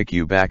won't pick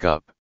you back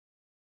up.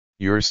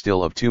 You're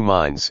still of two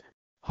minds,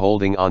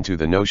 holding on to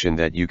the notion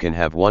that you can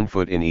have one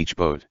foot in each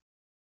boat.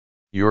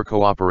 You're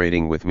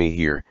cooperating with me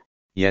here,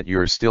 yet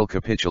you're still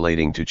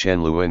capitulating to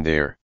Chen Luan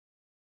there.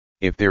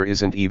 If there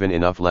isn't even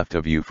enough left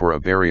of you for a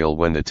burial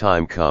when the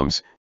time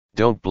comes,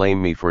 don't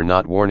blame me for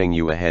not warning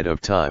you ahead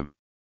of time.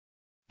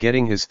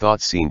 Getting his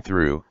thoughts seen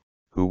through,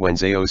 Hu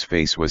Wenzhou's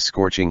face was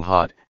scorching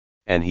hot,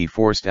 and he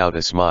forced out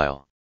a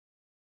smile.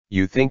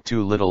 You think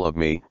too little of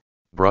me,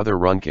 Brother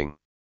Runking.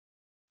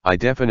 I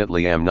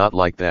definitely am not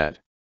like that.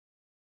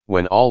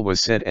 When all was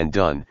said and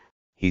done,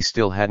 he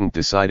still hadn't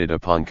decided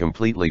upon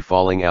completely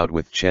falling out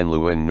with Chen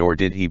Luan, nor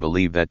did he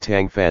believe that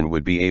Tang Fan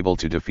would be able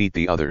to defeat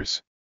the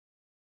others.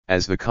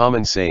 As the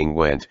common saying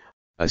went,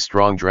 a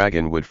strong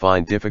dragon would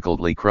find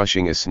difficulty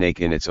crushing a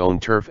snake in its own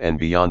turf, and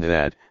beyond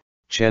that,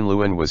 Chen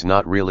Luan was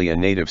not really a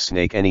native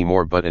snake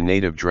anymore but a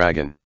native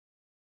dragon.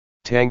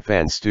 Tang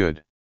Fan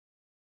stood.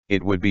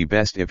 It would be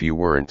best if you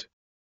weren't.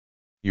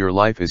 Your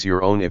life is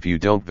your own. If you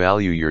don't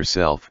value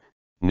yourself,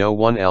 no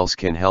one else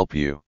can help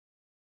you.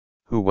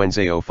 Hu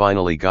Wenzhou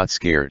finally got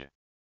scared.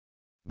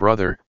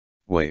 Brother,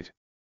 wait.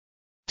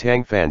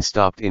 Tang Fan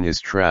stopped in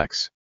his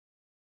tracks.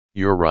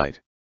 You're right.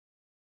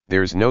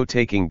 There's no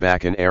taking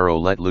back an arrow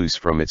let loose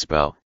from its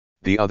bow,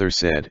 the other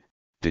said,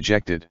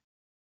 dejected.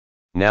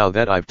 Now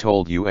that I've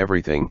told you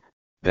everything,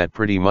 that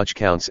pretty much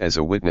counts as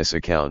a witness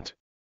account.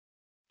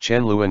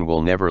 Chen Luan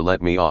will never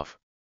let me off.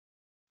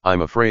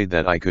 I'm afraid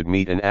that I could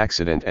meet an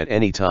accident at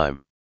any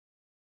time.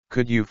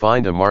 Could you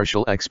find a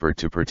martial expert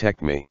to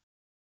protect me?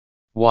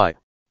 Why,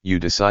 you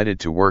decided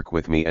to work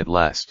with me at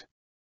last.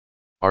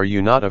 Are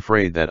you not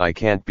afraid that I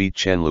can't beat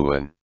Chen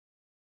Luan?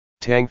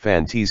 Tang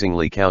Fan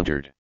teasingly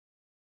countered.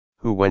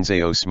 Hu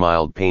Wenzhou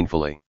smiled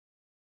painfully.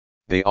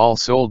 They all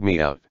sold me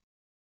out.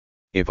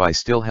 If I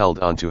still held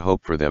on to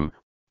hope for them,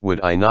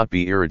 would I not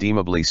be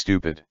irredeemably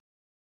stupid?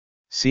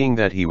 Seeing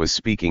that he was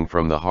speaking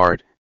from the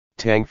heart,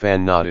 Tang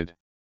Fan nodded.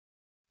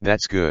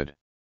 That's good.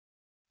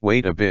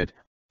 Wait a bit,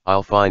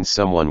 I'll find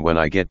someone when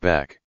I get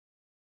back.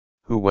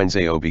 Hu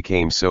Wenzhou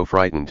became so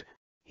frightened,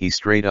 he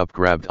straight up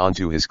grabbed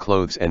onto his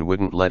clothes and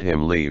wouldn't let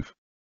him leave.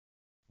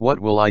 What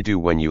will I do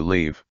when you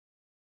leave?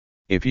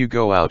 If you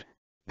go out,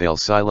 they'll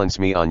silence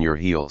me on your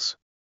heels.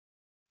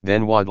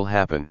 Then what'll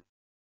happen?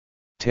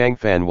 Tang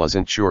Fan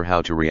wasn't sure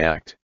how to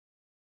react.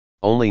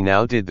 Only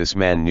now did this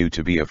man knew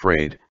to be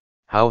afraid.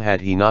 How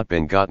had he not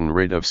been gotten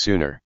rid of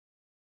sooner?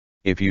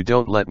 If you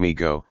don't let me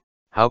go,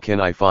 how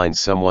can I find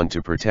someone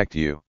to protect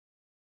you?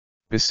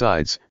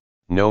 Besides,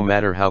 no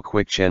matter how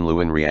quick Chen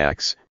Luan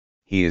reacts,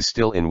 he is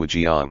still in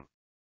Wujiang.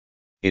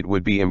 It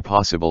would be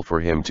impossible for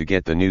him to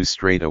get the news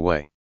straight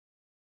away.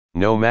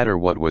 No matter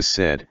what was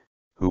said,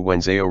 Hu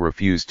Wenzhou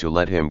refused to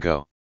let him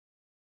go.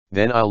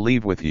 Then I'll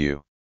leave with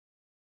you.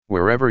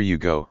 Wherever you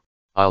go,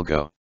 I'll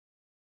go.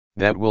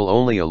 That will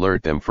only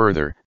alert them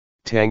further,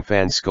 Tang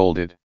Fan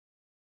scolded.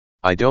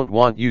 I don't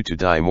want you to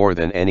die more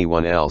than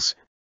anyone else,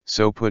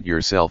 so put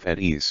yourself at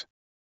ease.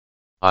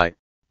 I,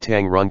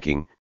 Tang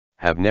Runking,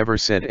 have never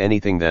said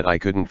anything that I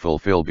couldn't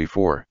fulfill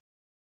before.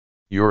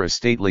 You're a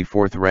stately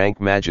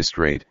fourth-rank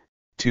magistrate,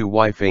 too,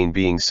 why feign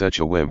being such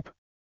a wimp?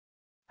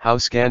 How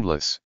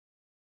scandalous!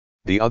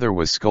 The other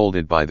was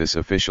scolded by this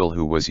official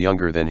who was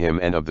younger than him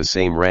and of the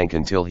same rank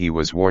until he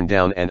was worn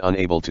down and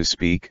unable to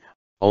speak,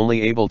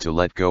 only able to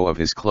let go of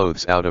his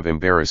clothes out of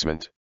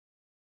embarrassment.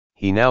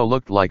 He now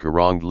looked like a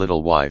wronged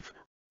little wife,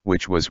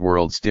 which was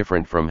worlds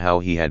different from how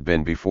he had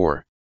been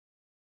before.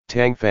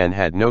 Tang Fan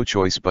had no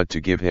choice but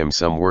to give him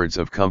some words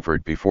of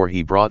comfort before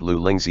he brought Lu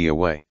Lingzi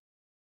away.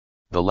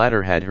 The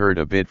latter had heard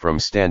a bit from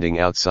standing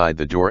outside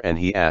the door and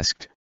he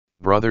asked,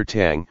 "Brother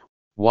Tang,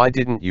 why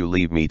didn't you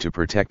leave me to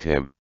protect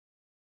him?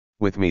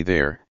 With me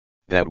there,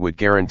 that would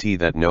guarantee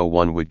that no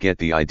one would get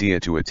the idea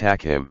to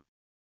attack him."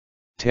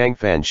 Tang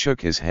Fan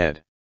shook his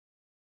head.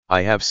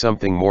 "I have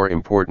something more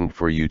important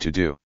for you to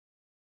do.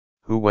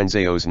 Hu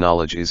Wenzao's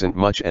knowledge isn't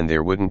much and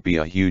there wouldn't be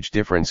a huge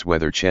difference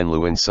whether Chen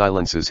Luan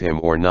silences him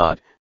or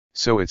not,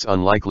 so it's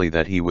unlikely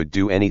that he would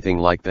do anything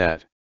like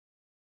that.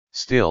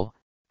 Still,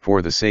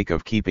 for the sake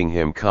of keeping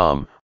him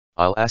calm,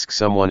 I'll ask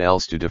someone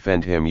else to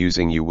defend him.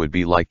 Using you would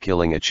be like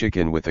killing a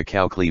chicken with a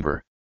cow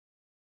cleaver."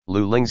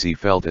 Lu Lingzi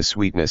felt a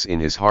sweetness in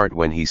his heart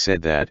when he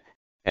said that,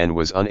 and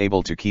was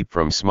unable to keep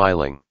from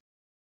smiling.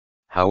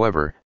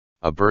 However,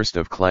 a burst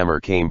of clamor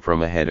came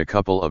from ahead. A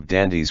couple of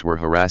dandies were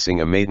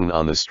harassing a maiden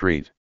on the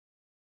street.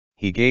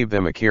 He gave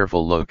them a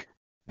careful look,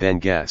 then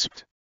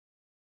gasped.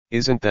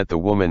 "Isn't that the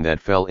woman that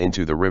fell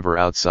into the river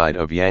outside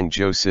of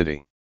Yangzhou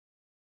City?"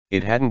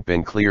 It hadn't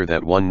been clear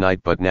that one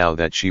night, but now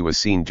that she was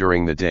seen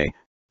during the day,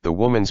 the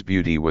woman's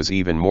beauty was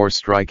even more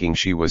striking.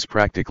 She was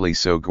practically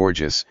so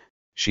gorgeous,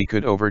 she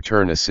could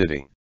overturn a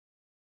city.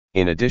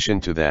 In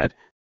addition to that,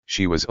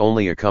 she was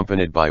only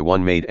accompanied by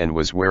one maid and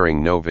was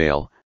wearing no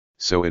veil,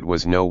 so it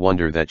was no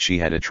wonder that she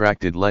had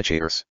attracted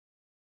lechers.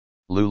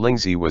 Lu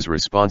Lingzi was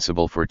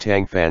responsible for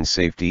Tang Fan's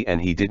safety and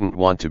he didn't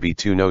want to be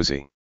too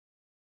nosy.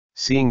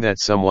 Seeing that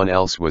someone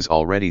else was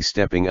already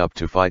stepping up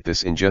to fight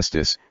this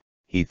injustice,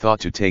 he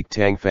thought to take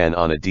Tang Fan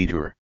on a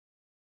detour.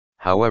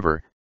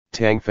 However,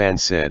 Tang Fan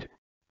said,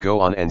 "Go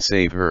on and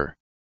save her."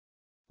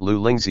 Lu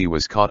Lingzi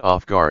was caught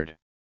off guard.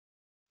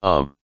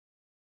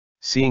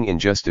 Seeing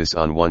injustice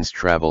on one's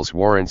travels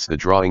warrants the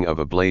drawing of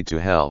a blade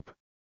to help.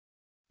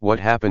 What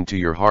happened to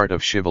your heart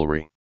of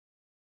chivalry?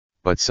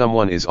 But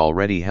someone is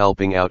already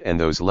helping out and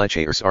those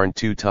lechers aren't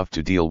too tough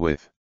to deal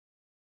with.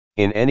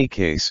 In any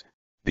case,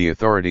 the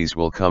authorities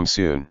will come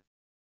soon.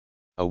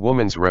 A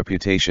woman's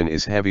reputation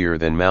is heavier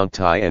than Mount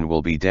Tai and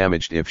will be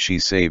damaged if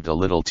she's saved a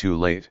little too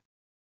late.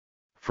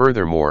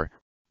 Furthermore,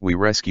 we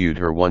rescued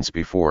her once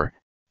before,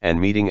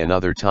 and meeting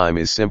another time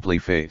is simply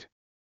fate.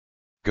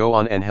 Go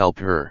on and help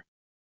her."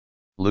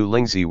 Lu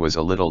Lingzi was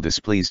a little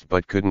displeased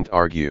but couldn't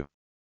argue.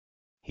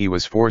 He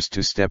was forced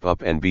to step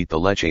up and beat the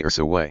lechers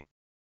away.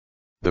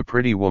 The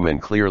pretty woman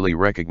clearly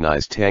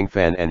recognized Tang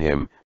Fan and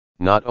him,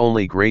 not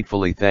only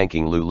gratefully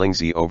thanking Lu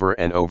Lingzi over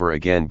and over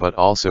again but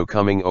also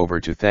coming over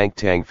to thank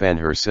Tang Fan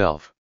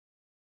herself.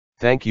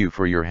 "Thank you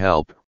for your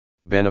help,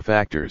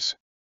 benefactors.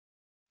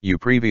 You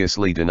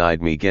previously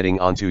denied me getting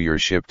onto your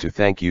ship to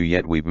thank you,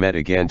 yet we've met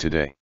again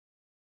today.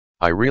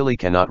 I really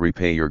cannot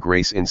repay your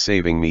grace in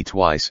saving me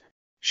twice,"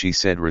 she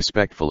said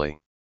respectfully.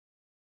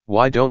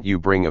 "Why don't you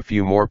bring a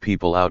few more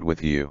people out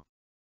with you?"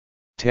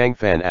 Tang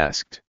Fan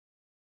asked.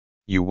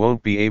 "You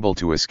won't be able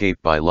to escape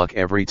by luck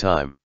every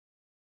time.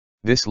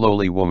 This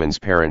lowly woman's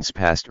parents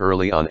passed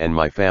early on and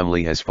my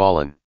family has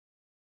fallen.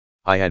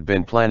 I had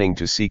been planning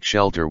to seek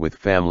shelter with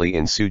family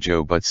in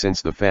Suzhou, but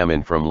since the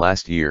famine from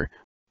last year,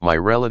 my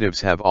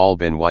relatives have all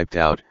been wiped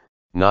out,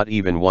 not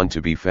even one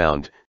to be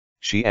found,"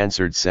 she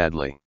answered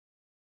sadly.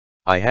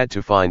 "I had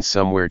to find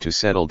somewhere to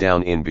settle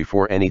down in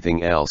before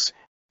anything else,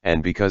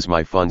 and because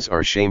my funds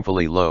are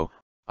shamefully low,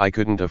 I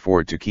couldn't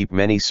afford to keep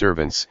many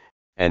servants,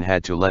 and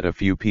had to let a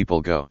few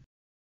people go.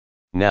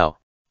 Now,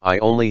 I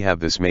only have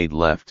this maid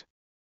left.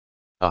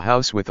 A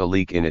house with a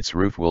leak in its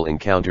roof will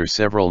encounter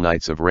several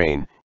nights of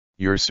rain.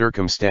 Your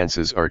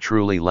circumstances are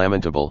truly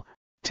lamentable,"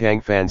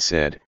 Tang Fan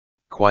said,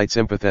 quite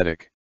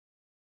sympathetic.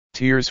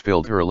 Tears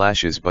filled her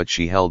lashes but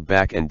she held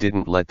back and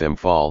didn't let them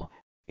fall,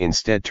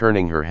 instead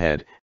turning her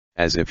head,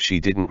 as if she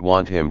didn't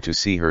want him to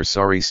see her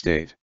sorry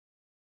state.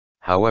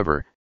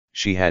 However,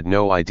 she had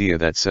no idea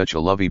that such a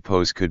lovely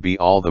pose could be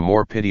all the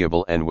more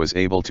pitiable and was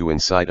able to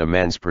incite a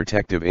man's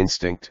protective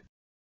instinct.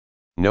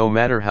 No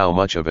matter how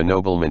much of a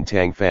nobleman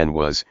Tang Fan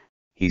was,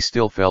 he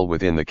still fell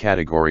within the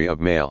category of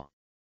male.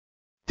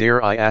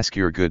 "Dare I ask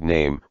your good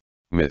name,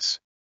 miss?"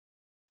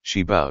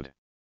 She bowed.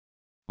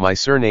 "My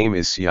surname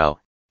is Xiao,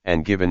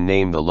 and given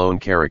name the lone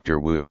character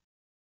Wu."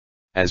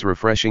 As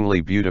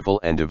refreshingly beautiful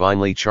and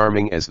divinely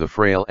charming as the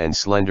frail and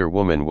slender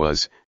woman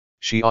was,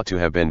 she ought to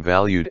have been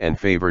valued and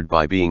favored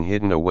by being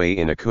hidden away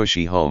in a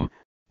cushy home,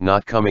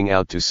 not coming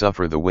out to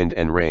suffer the wind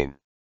and rain.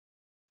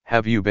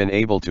 "Have you been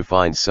able to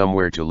find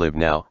somewhere to live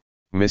now,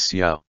 Miss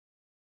Xiao?"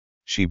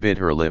 She bit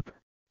her lip,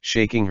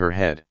 shaking her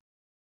head.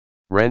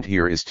 "Rent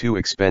here is too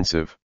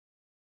expensive."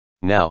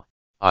 Now,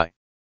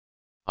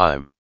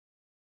 I'm.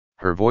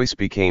 Her voice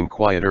became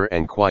quieter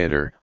and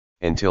quieter,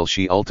 until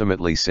she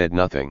ultimately said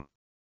nothing.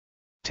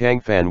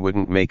 Tang Fan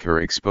wouldn't make her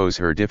expose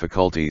her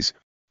difficulties,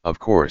 of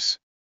course.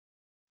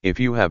 If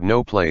you have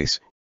no place,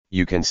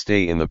 you can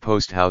stay in the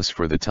post house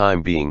for the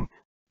time being,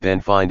 then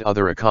find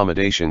other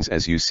accommodations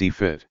as you see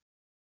fit.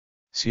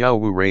 Xiao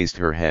Wu raised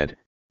her head,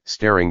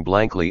 staring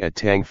blankly at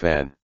Tang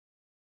Fan.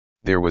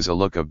 There was a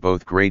look of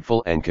both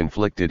grateful and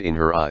conflicted in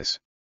her eyes.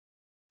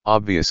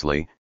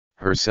 Obviously,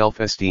 her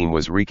self-esteem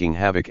was wreaking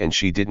havoc and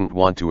she didn't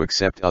want to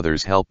accept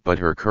others' help, but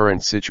her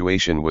current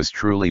situation was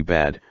truly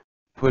bad,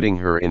 putting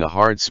her in a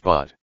hard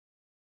spot.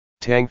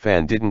 Tang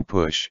Fan didn't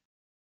push.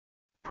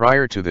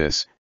 Prior to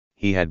this,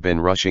 he had been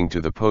rushing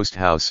to the post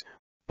house,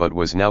 but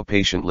was now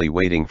patiently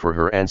waiting for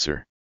her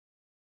answer.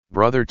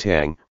 Brother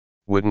Tang,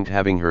 wouldn't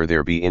having her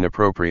there be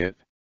inappropriate?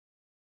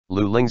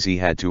 Lu Lingzi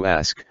had to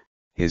ask,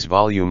 his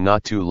volume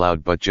not too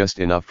loud but just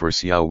enough for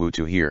Xiao Wu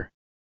to hear.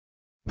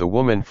 The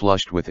woman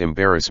flushed with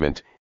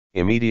embarrassment,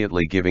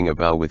 immediately giving a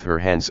bow with her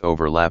hands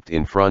overlapped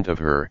in front of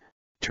her,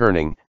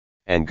 turning,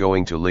 and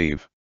going to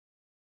leave.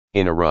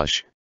 In a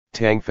rush,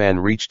 Tang Fan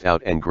reached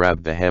out and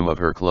grabbed the hem of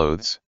her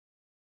clothes.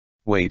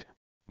 Wait,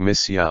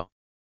 Miss Xiao.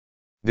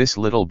 This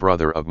little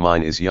brother of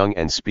mine is young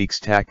and speaks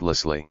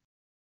tactlessly.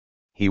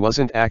 He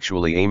wasn't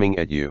actually aiming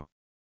at you.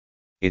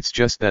 It's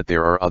just that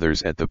there are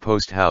others at the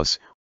post house,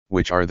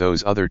 which are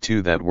those other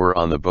two that were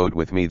on the boat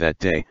with me that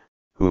day,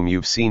 whom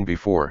you've seen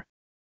before.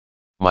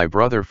 My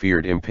brother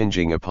feared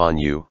impinging upon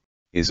you,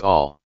 is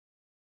all.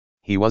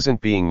 He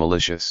wasn't being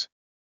malicious.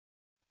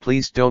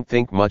 Please don't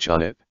think much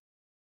on it.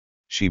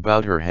 She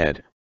bowed her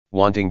head,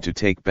 wanting to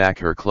take back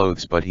her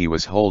clothes, but he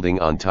was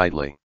holding on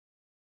tightly.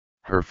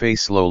 Her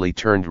face slowly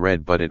turned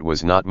red, but it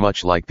was not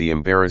much like the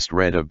embarrassed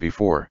red of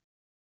before.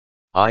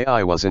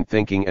 I wasn't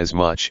thinking as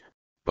much,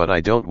 but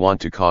I don't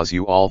want to cause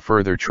you all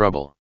further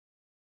trouble.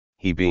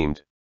 He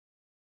beamed.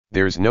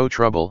 There's no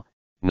trouble,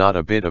 not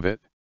a bit of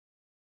it.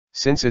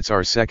 Since it's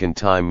our second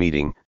time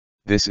meeting,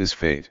 this is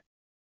fate.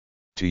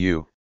 To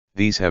you,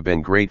 these have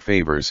been great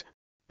favors,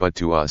 but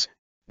to us,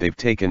 they've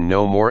taken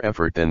no more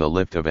effort than the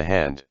lift of a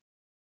hand.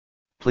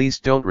 Please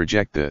don't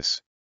reject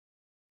this.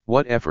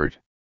 What effort?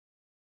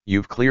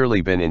 You've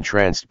clearly been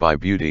entranced by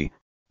beauty,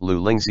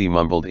 Lu Lingzi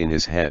mumbled in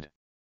his head.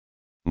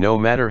 No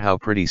matter how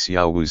pretty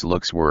Xiao Wu's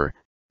looks were,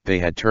 they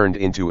had turned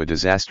into a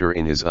disaster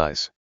in his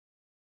eyes.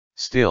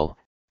 Still,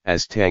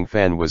 as Tang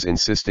Fan was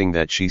insisting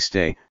that she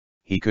stay,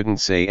 he couldn't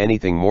say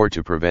anything more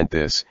to prevent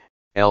this,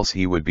 else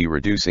he would be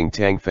reducing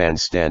Tang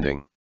Fan's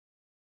standing.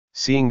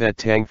 Seeing that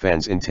Tang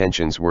Fan's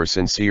intentions were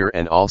sincere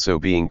and also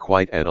being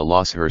quite at a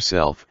loss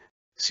herself,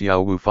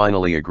 Xiao Wu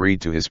finally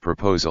agreed to his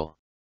proposal.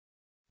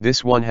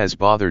 This one has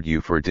bothered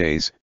you for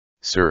days,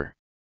 sir.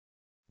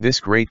 This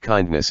great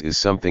kindness is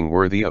something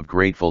worthy of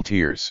grateful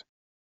tears.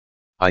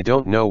 I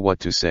don't know what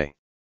to say.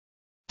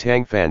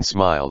 Tang Fan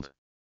smiled.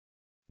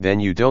 Then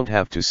you don't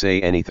have to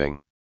say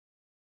anything.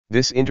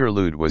 This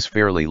interlude was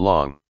fairly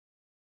long.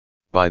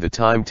 By the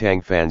time Tang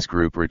Fan's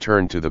group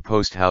returned to the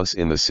post house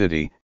in the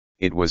city,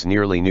 it was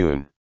nearly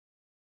noon.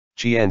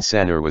 Qian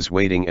San'er was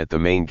waiting at the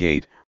main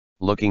gate,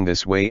 looking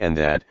this way and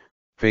that,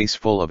 face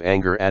full of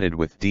anger added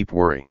with deep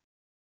worry.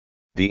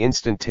 The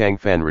instant Tang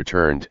Fan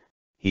returned,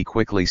 he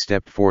quickly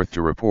stepped forth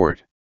to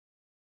report.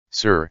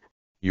 Sir,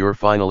 you're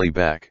finally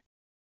back.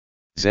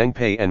 Zheng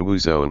Pei and Wu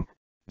Zong,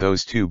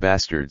 those two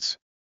bastards.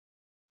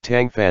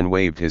 Tang Fan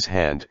waved his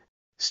hand,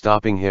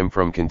 stopping him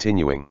from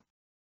continuing.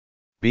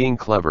 Being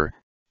clever,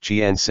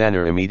 Qian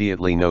San'er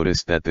immediately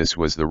noticed that this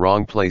was the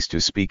wrong place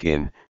to speak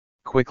in,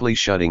 quickly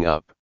shutting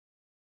up.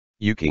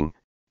 Yuking,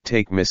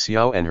 take Miss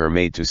Xiao and her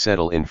maid to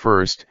settle in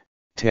first,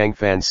 Tang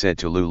Fan said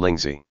to Lu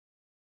Lingzi.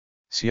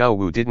 Xiao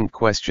Wu didn't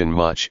question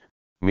much,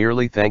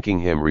 merely thanking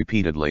him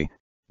repeatedly,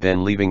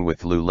 then leaving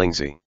with Lu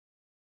Lingzi.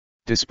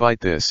 Despite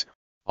this,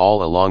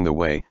 all along the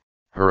way,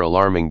 her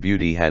alarming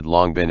beauty had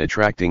long been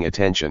attracting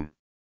attention.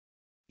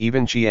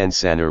 Even Qian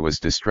San'er was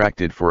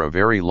distracted for a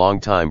very long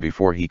time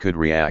before he could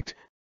react,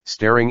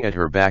 staring at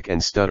her back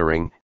and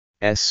stuttering,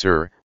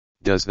 Sir,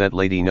 does that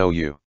lady know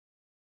you?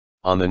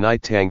 On the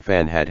night Tang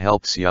Fan had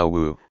helped Xiao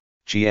Wu,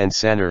 Qian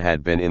San'er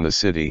had been in the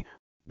city,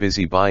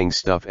 busy buying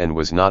stuff and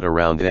was not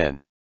around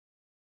then.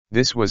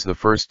 This was the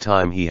first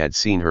time he had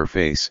seen her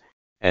face,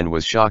 and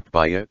was shocked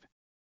by it.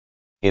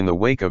 In the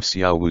wake of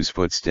Xiao Wu's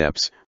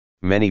footsteps,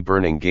 many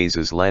burning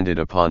gazes landed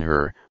upon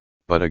her,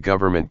 but a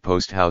government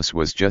post house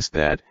was just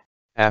that,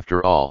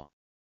 after all.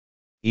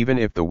 Even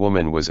if the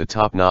woman was a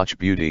top-notch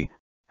beauty,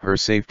 her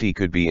safety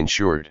could be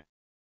ensured.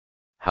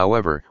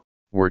 However,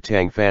 were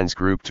Tang Fan's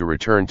group to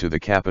return to the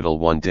capital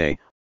one day,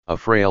 a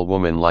frail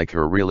woman like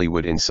her really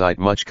would incite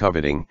much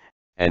coveting,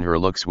 and her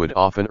looks would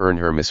often earn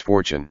her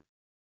misfortune.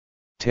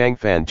 Tang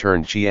Fan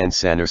turned Qian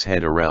San'er's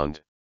head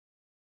around.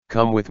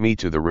 Come with me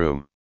to the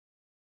room.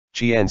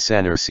 Qian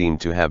San'er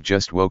seemed to have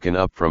just woken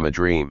up from a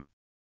dream.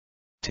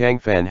 Tang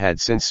Fan had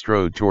since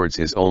strode towards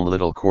his own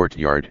little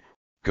courtyard,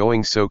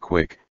 going so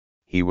quick,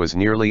 he was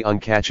nearly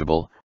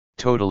uncatchable,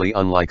 totally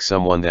unlike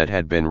someone that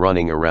had been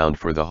running around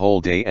for the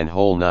whole day and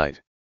whole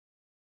night.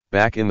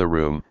 Back in the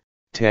room,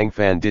 Tang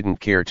Fan didn't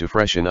care to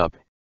freshen up,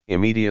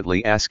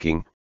 immediately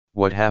asking,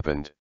 "What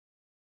happened?"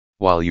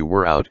 "While you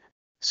were out,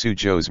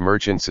 Suzhou's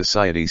merchant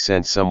society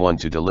sent someone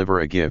to deliver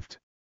a gift.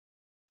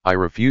 I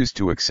refused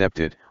to accept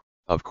it,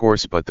 of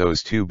course, but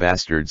those two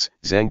bastards,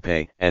 Zheng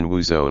Pei and Wu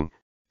Zong,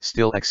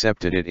 still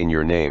accepted it in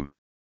your name."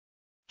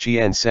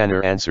 Qian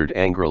San'er answered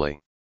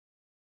angrily.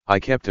 "I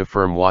kept a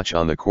firm watch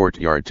on the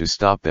courtyard to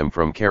stop them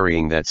from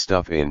carrying that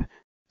stuff in,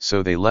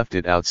 so they left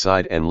it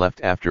outside and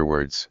left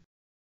afterwards.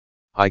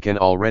 I can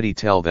already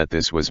tell that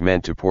this was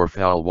meant to pour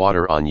foul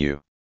water on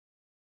you."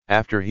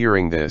 After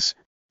hearing this,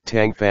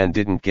 Tang Fan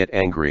didn't get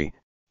angry,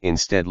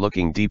 instead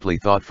looking deeply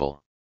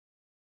thoughtful.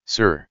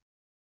 "Sir."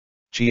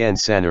 Qian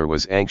San'er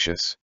was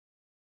anxious.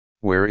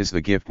 "Where is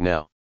the gift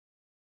now?"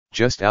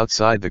 "Just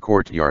outside the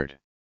courtyard.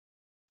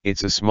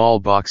 It's a small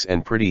box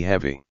and pretty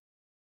heavy."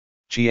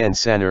 Qian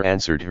San'er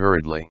answered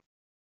hurriedly.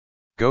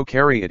 "Go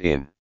carry it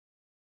in."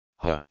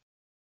 "Huh?"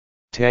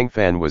 Tang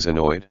Fan was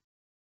annoyed.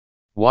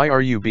 "Why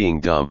are you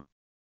being dumb?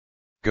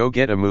 Go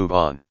get a move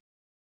on."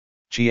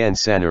 Qian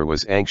San'er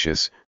was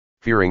anxious,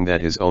 fearing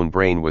that his own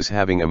brain was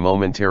having a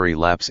momentary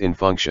lapse in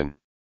function.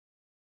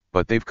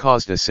 "But they've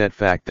caused a set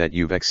fact that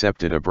you've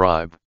accepted a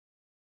bribe.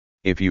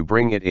 If you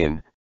bring it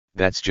in,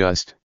 that's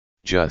just.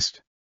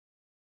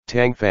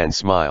 Tang Fan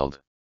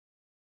smiled.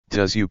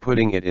 "Does you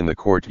putting it in the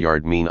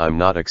courtyard mean I'm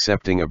not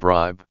accepting a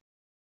bribe?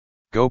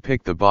 Go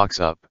pick the box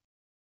up.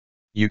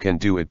 You can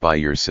do it by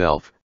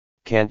yourself,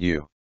 can't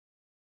you?"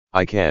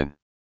 "I can."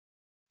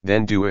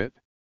 "Then do it."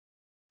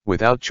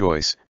 Without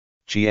choice,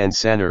 Qian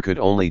San'er could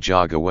only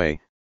jog away,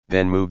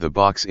 then move the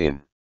box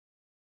in.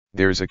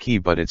 "There's a key,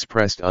 but it's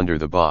pressed under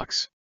the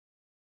box.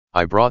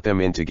 I brought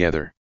them in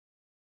together."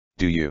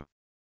 "Do you?"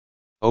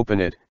 "Open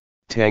it,"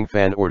 Tang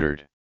Fan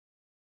ordered.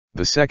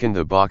 The second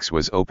the box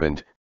was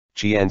opened,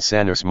 Qian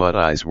San'er's mud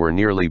eyes were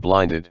nearly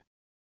blinded.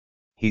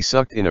 He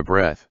sucked in a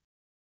breath.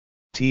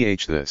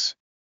 This.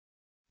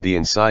 The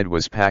inside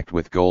was packed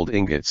with gold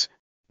ingots,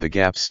 the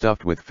gaps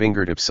stuffed with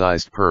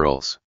fingertip-sized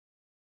pearls.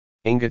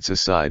 Ingots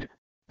aside,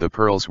 the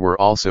pearls were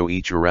also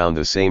each around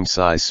the same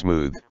size,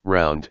 smooth,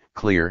 round,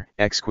 clear,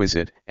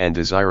 exquisite, and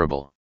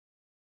desirable.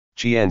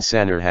 Qian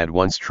San'er had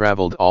once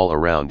traveled all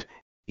around,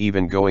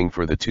 even going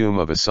for the tomb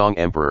of a Song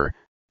emperor,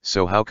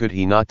 so how could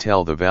he not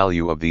tell the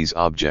value of these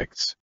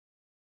objects?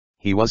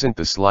 He wasn't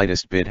the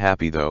slightest bit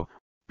happy though,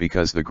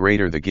 because the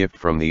greater the gift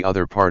from the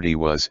other party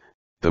was,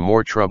 the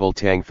more trouble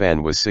Tang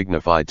Fan was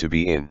signified to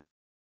be in.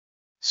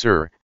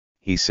 "Sir,"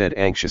 he said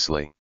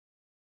anxiously.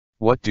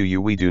 "What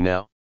do we do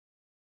now?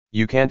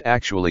 You can't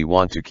actually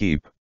want to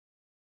keep."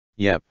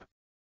 "Yep.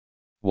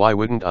 Why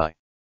wouldn't I?"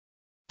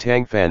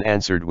 Tang Fan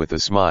answered with a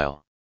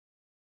smile.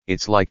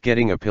 "It's like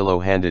getting a pillow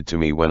handed to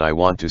me when I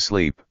want to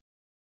sleep.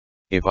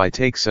 If I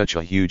take such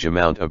a huge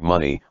amount of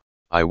money,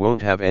 I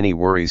won't have any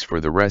worries for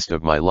the rest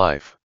of my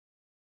life."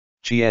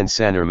 Qian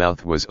San'er's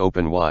mouth was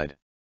open wide.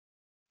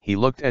 He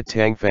looked at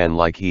Tang Fan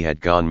like he had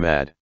gone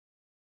mad.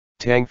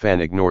 Tang Fan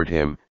ignored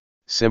him,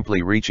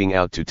 simply reaching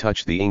out to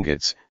touch the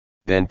ingots,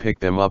 then pick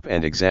them up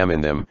and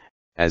examine them,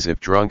 as if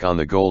drunk on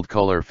the gold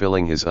color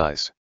filling his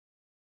eyes.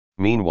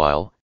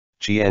 Meanwhile,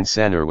 Qian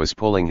San'er was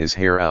pulling his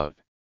hair out.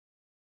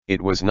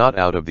 It was not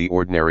out of the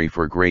ordinary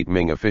for great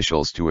Ming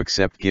officials to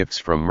accept gifts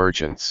from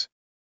merchants.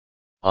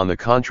 On the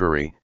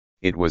contrary,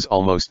 it was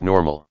almost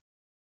normal.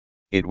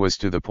 It was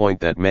to the point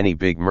that many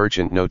big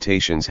merchant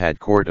notations had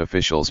court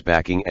officials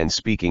backing and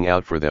speaking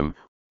out for them,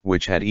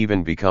 which had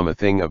even become a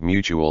thing of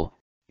mutual,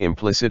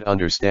 implicit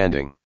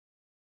understanding.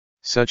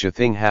 Such a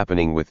thing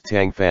happening with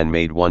Tang Fan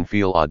made one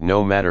feel odd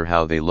no matter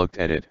how they looked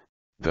at it,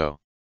 though.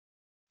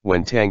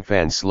 When Tang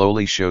Fan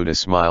slowly showed a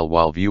smile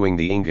while viewing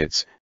the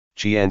ingots,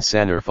 Qian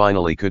San'er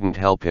finally couldn't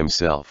help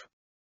himself.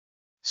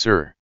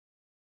 "Sir.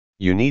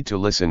 You need to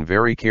listen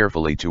very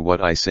carefully to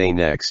what I say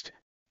next,"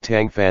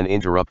 Tang Fan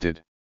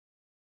interrupted.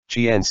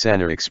 Qian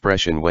San'er's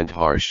expression went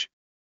harsh.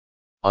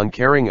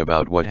 Uncaring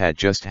about what had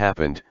just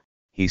happened,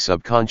 he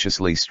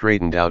subconsciously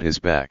straightened out his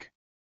back.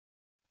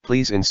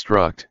 "Please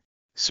instruct,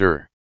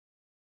 sir."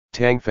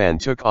 Tang Fan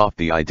took off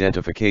the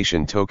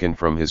identification token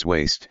from his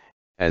waist,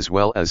 as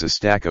well as a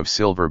stack of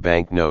silver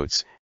bank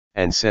notes,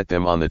 and set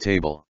them on the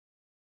table.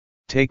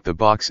 "Take the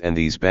box and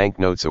these bank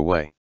notes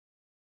away."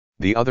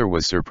 The other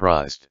was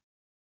surprised.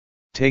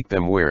 "Take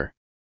them where?"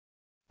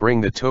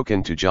 "Bring the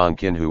token to Zhang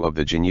Qinhu of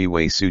the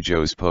Jinyiwei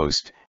Suzhou's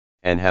post,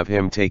 and have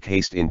him take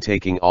haste in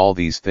taking all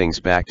these things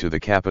back to the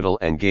capital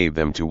and gave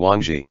them to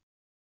Wangji."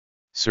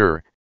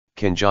 "Sir,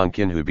 can Zhang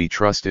Qinhu be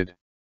trusted?"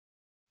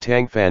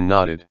 Tang Fan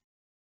nodded.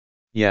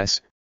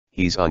 "Yes,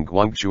 he's on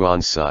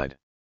Guangchuan's side.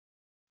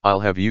 I'll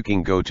have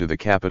Yuking go to the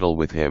capital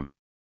with him.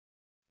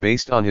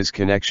 Based on his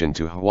connection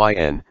to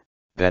Huai'an,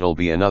 that'll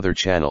be another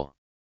channel.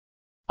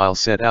 I'll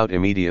set out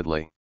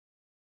immediately.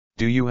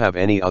 Do you have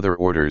any other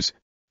orders,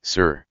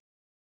 sir?"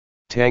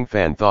 Tang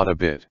Fan thought a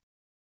bit.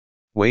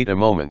 "Wait a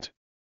moment."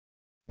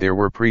 There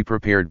were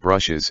pre-prepared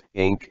brushes,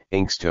 ink,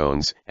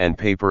 inkstones, and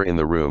paper in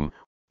the room,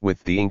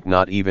 with the ink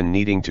not even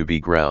needing to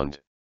be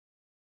ground.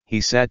 He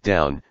sat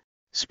down,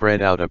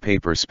 spread out a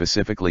paper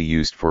specifically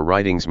used for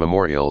writings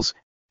memorials,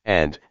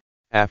 and,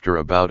 after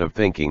a bout of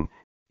thinking,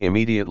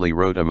 immediately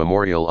wrote a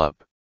memorial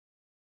up.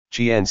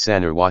 Qian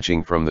San'er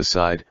watching from the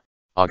side,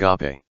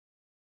 agape.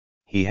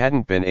 He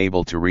hadn't been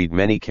able to read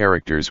many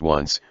characters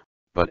once,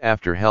 but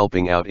after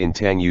helping out in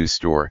Tang Yu's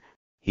store,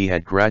 he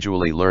had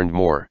gradually learned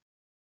more.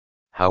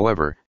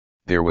 However,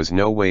 there was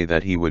no way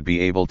that he would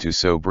be able to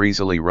so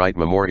breezily write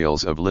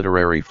memorials of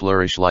literary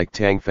flourish like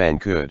Tang Fan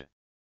could.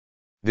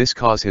 This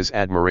caused his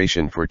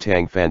admiration for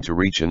Tang Fan to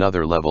reach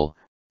another level,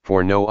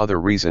 for no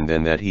other reason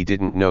than that he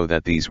didn't know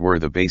that these were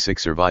the basic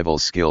survival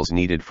skills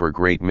needed for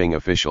great Ming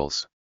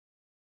officials.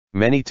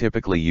 Many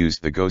typically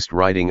used the ghost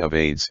writing of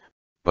aides,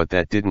 but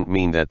that didn't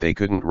mean that they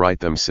couldn't write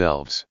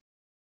themselves.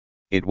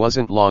 It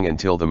wasn't long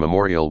until the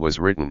memorial was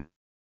written.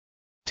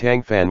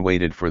 Tang Fan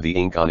waited for the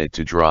ink on it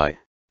to dry,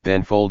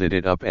 then folded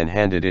it up and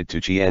handed it to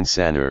Qian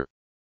San'er.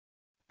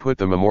 Put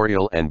the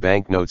memorial and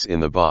banknotes in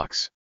the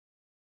box.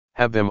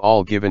 Have them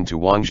all given to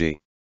Wang Ji.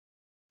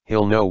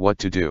 He'll know what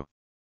to do.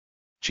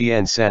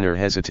 Qian San'er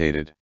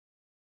hesitated.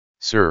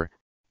 Sir,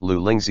 Lu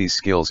Lingzi's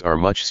skills are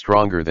much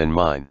stronger than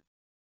mine.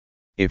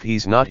 If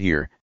he's not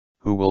here,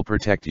 who will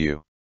protect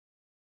you?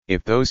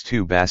 If those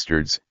two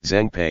bastards,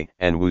 Zheng Pei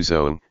and Wu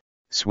Zong,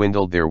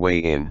 swindled their way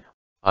in,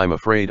 I'm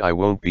afraid I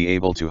won't be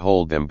able to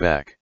hold them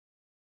back.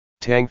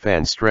 Tang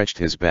Fan stretched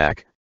his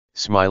back,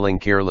 smiling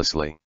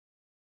carelessly.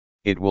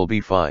 It will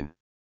be fine.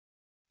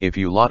 If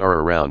you lot are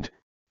around,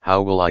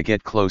 how will I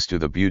get close to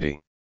the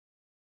beauty?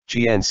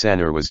 Qian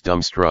San'er was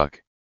dumbstruck.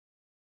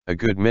 A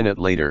good minute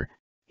later,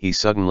 he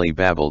suddenly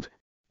babbled,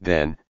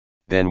 then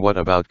what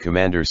about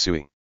Commander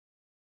Sui?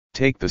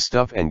 Take the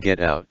stuff and get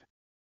out.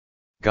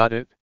 Got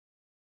it?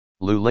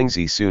 Lu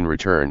Lingzi soon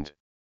returned.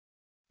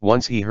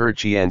 Once he heard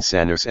Qian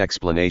San'er's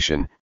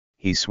explanation,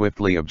 he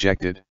swiftly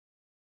objected.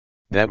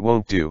 That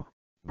won't do,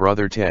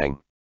 Brother Tang.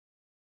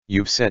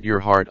 You've set your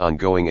heart on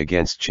going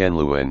against Chen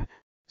Luan,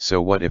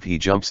 so what if he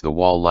jumps the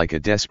wall like a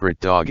desperate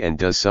dog and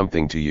does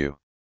something to you?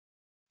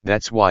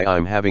 That's why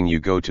I'm having you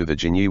go to the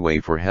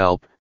Jinyue for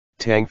help,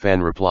 Tang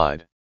Fan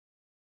replied.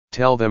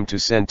 Tell them to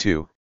send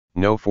 2,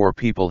 no 4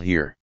 people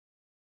here.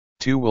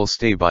 2 will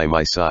stay by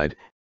my side,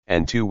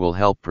 and 2 will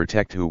help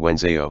protect Hu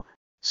Wenzhou,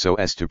 so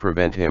as to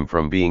prevent him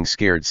from being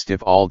scared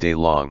stiff all day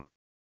long.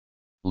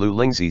 Lu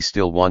Lingzi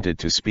still wanted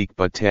to speak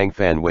but Tang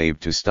Fan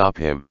waved to stop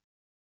him.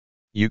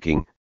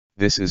 Yuking,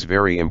 this is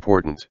very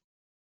important.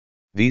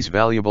 These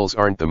valuables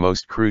aren't the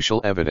most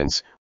crucial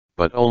evidence,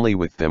 but only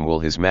with them will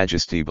His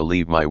Majesty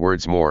believe my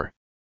words more.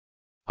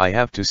 I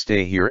have to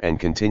stay here and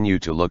continue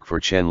to look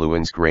for Chen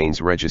Luan's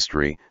grains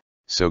registry,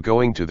 so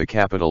going to the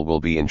capital will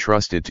be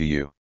entrusted to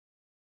you.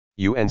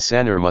 You and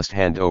San'er must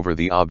hand over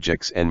the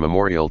objects and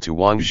memorial to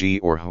Wang Ji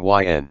or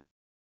Huayan.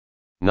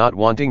 Not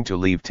wanting to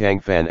leave Tang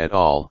Fan at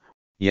all,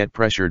 yet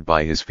pressured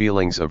by his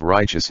feelings of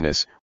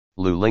righteousness,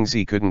 Lu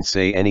Lingzi couldn't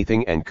say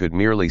anything and could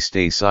merely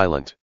stay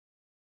silent.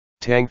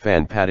 Tang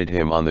Fan patted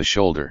him on the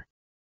shoulder.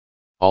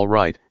 All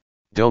right,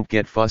 don't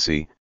get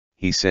fussy,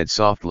 he said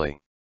softly.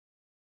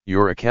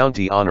 You're a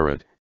county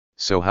honorate,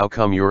 so how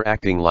come you're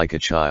acting like a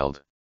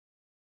child?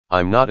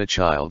 I'm not a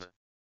child.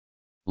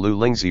 Lu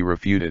Lingzi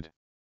refuted.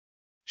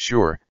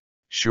 Sure,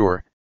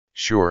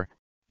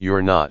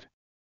 you're not.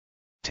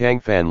 Tang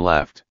Fan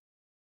laughed.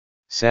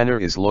 San'er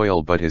is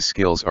loyal but his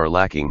skills are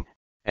lacking,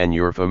 and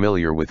you're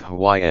familiar with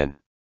Huayan.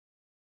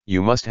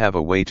 You must have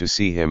a way to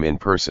see him in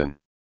person.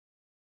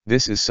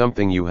 This is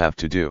something you have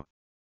to do.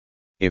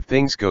 If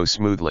things go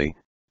smoothly,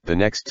 the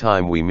next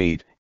time we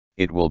meet,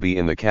 it will be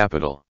in the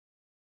capital.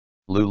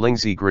 Lu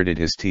Lingzi gritted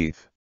his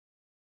teeth.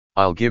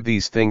 I'll give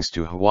these things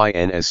to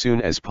Huayan as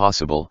soon as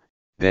possible,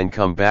 then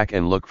come back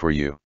and look for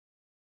you.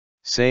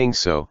 Saying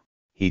so,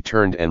 he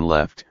turned and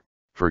left,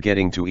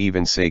 forgetting to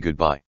even say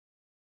goodbye.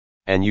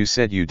 And you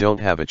said you don't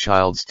have a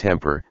child's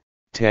temper,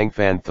 Tang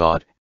Fan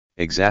thought,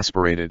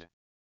 exasperated.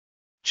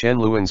 Chen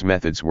Luan's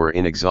methods were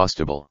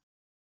inexhaustible.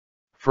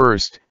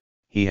 First,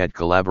 he had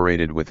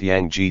collaborated with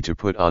Yang Ji to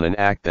put on an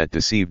act that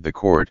deceived the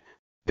court,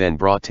 then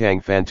brought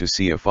Tang Fan to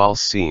see a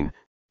false scene,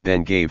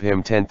 then gave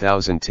him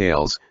 10,000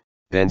 taels,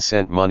 then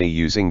sent money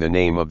using the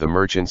name of the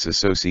Merchants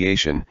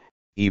Association,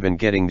 even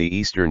getting the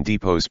Eastern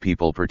Depot's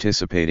people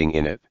participating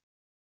in it.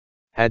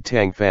 Had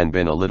Tang Fan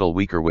been a little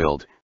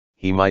weaker-willed,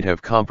 he might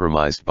have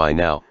compromised by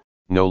now,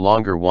 no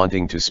longer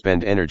wanting to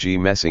spend energy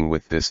messing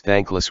with this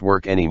thankless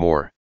work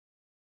anymore.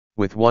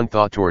 With one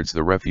thought towards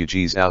the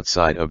refugees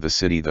outside of the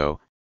city though,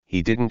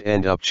 he didn't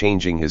end up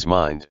changing his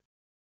mind.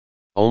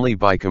 Only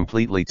by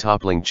completely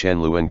toppling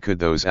Chen Luan could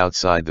those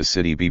outside the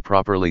city be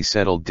properly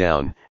settled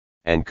down,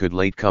 and could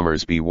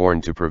latecomers be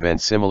warned to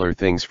prevent similar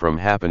things from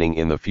happening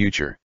in the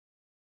future.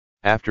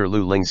 After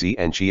Lu Lingzi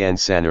and Qian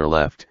San'er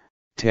left,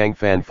 Tang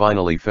Fan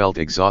finally felt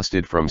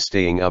exhausted from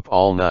staying up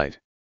all night.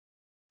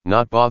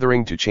 Not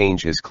bothering to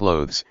change his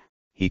clothes,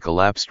 he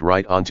collapsed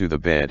right onto the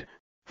bed,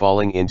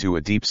 falling into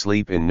a deep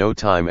sleep in no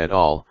time at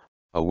all,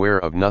 aware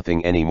of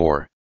nothing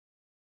anymore.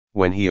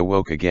 When he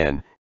awoke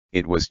again,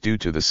 it was due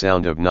to the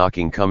sound of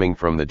knocking coming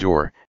from the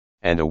door,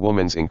 and a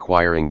woman's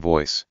inquiring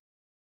voice.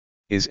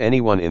 Is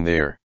anyone in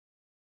there?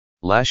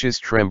 Lashes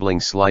trembling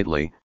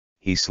slightly,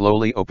 he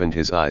slowly opened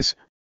his eyes,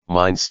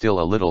 mind still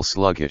a little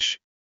sluggish.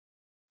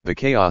 The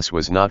chaos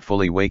was not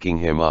fully waking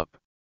him up.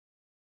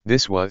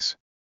 This was.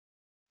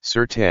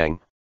 Sir Tang,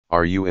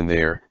 are you in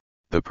there?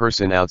 The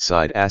person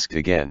outside asked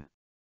again.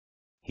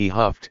 He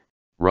huffed,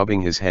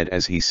 rubbing his head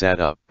as he sat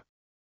up.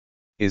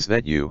 Is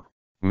that you,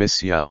 Miss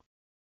Xiao?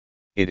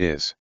 It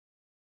is.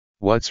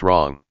 What's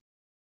wrong?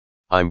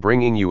 I'm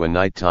bringing you a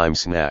nighttime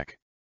snack.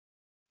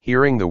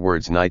 Hearing the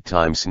words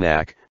nighttime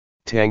snack,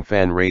 Tang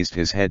Fan raised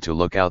his head to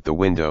look out the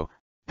window,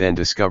 then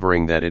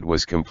discovering that it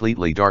was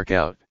completely dark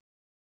out.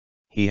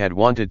 He had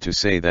wanted to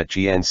say that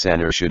Jian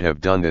San'er should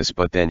have done this,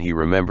 but then he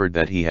remembered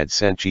that he had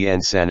sent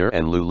Jian San'er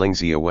and Lu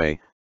Lingzi away,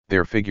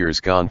 their figures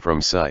gone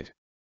from sight.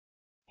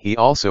 He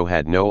also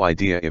had no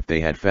idea if they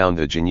had found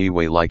the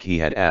Jinyue like he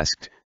had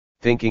asked,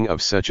 thinking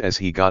of such as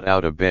he got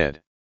out of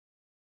bed.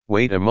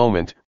 Wait a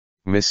moment,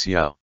 Miss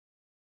Xiao.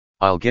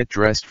 I'll get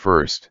dressed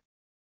first.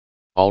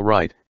 All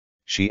right,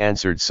 she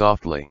answered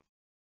softly.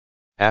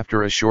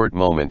 After a short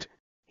moment,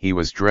 he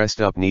was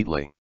dressed up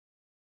neatly.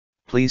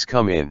 Please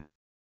come in.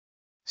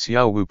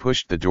 Xiao Wu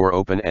pushed the door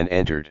open and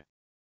entered.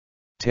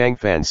 Tang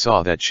Fan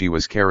saw that she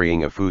was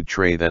carrying a food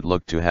tray that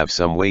looked to have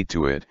some weight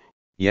to it,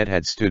 yet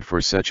had stood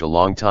for such a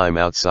long time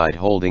outside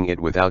holding it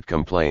without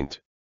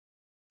complaint.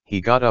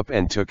 He got up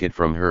and took it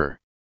from her.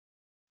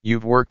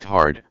 You've worked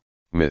hard,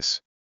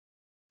 miss.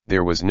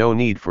 There was no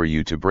need for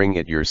you to bring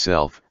it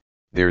yourself,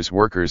 there's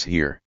workers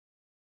here.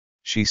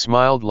 She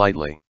smiled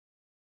lightly.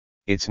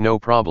 It's no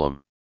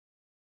problem.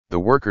 The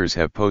workers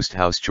have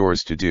post-house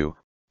chores to do,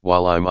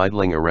 while I'm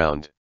idling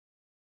around.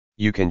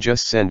 You can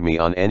just send me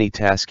on any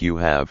task you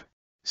have,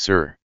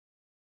 sir.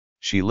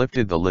 She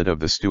lifted the lid of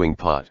the stewing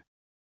pot.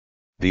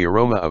 The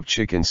aroma of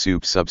chicken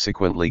soup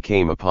subsequently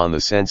came upon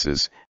the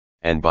senses,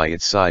 and by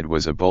its side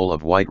was a bowl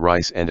of white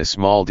rice and a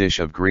small dish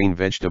of green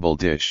vegetable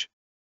dish.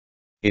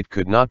 It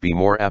could not be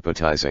more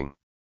appetizing.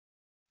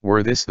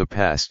 Were this the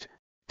past,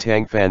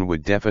 Tang Fan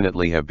would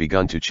definitely have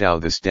begun to chow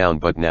this down,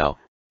 but now,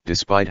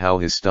 despite how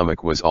his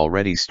stomach was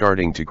already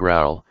starting to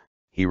growl,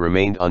 he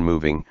remained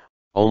unmoving,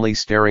 only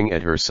staring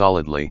at her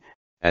solidly,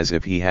 as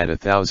if he had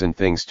 1,000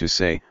 things to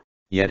say,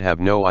 yet have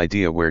no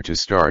idea where to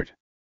start.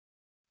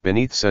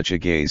 Beneath such a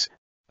gaze,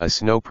 a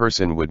snow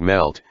person would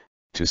melt,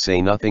 to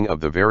say nothing of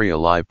the very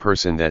alive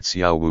person that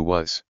Xiao Wu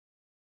was.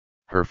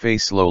 Her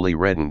face slowly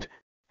reddened,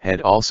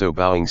 head also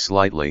bowing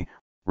slightly,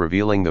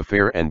 revealing the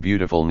fair and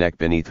beautiful neck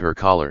beneath her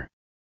collar.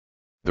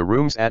 The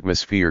room's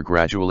atmosphere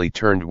gradually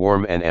turned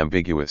warm and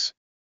ambiguous.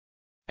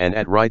 And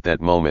at right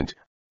that moment,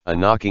 a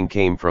knocking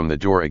came from the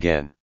door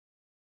again.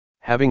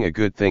 Having a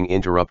good thing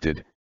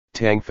interrupted,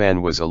 Tang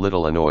Fan was a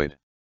little annoyed.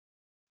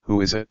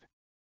 Who is it?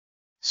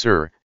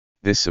 Sir,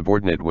 this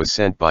subordinate was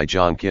sent by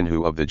Zhang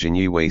Qinhu of the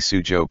Jinyue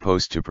Suzhou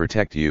post to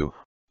protect you,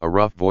 a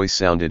rough voice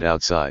sounded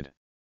outside.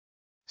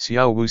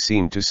 Xiao Wu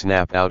seemed to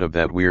snap out of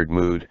that weird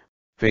mood,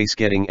 face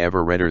getting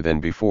ever redder than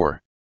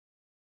before.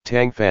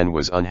 Tang Fan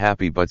was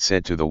unhappy but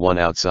said to the one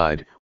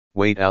outside,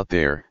 wait out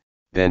there,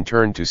 then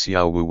turned to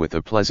Xiao Wu with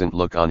a pleasant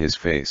look on his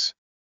face.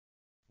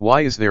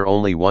 Why is there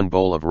only one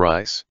bowl of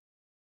rice?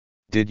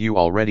 Did you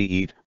already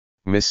eat,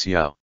 Miss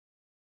Xiao?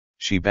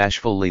 She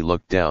bashfully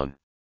looked down.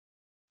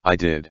 I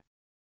did.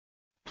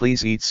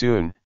 Please eat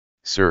soon,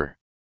 sir.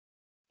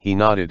 He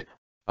nodded,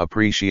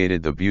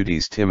 appreciated the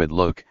beauty's timid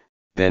look,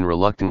 then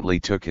reluctantly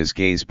took his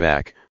gaze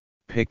back,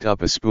 picked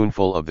up a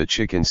spoonful of the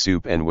chicken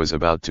soup and was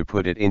about to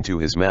put it into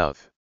his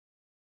mouth.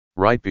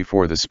 Right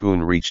before the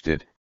spoon reached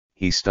it,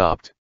 he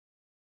stopped.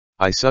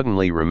 I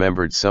suddenly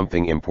remembered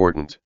something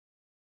important.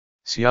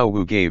 Xiao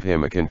Wu gave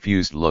him a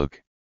confused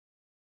look.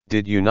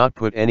 Did you not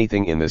put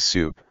anything in this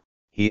soup?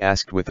 He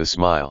asked with a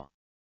smile.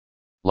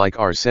 Like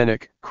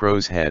arsenic,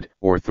 crow's head,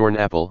 or thorn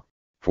apple,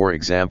 for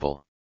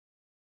example.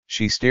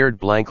 She stared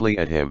blankly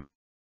at him.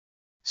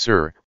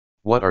 Sir,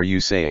 what are you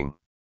saying?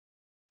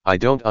 I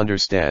don't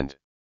understand.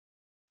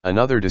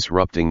 Another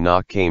disrupting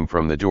knock came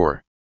from the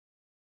door.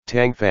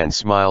 Tang Fan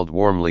smiled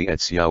warmly at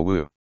Xiao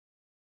Wu.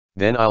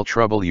 Then I'll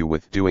trouble you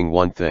with doing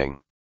one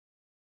thing.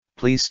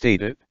 Please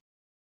state it.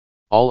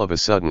 All of a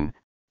sudden,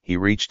 he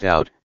reached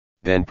out,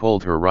 then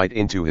pulled her right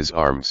into his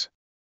arms.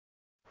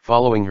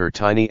 Following her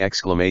tiny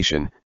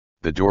exclamation,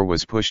 the door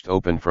was pushed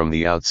open from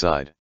the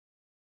outside.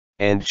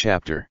 End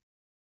chapter.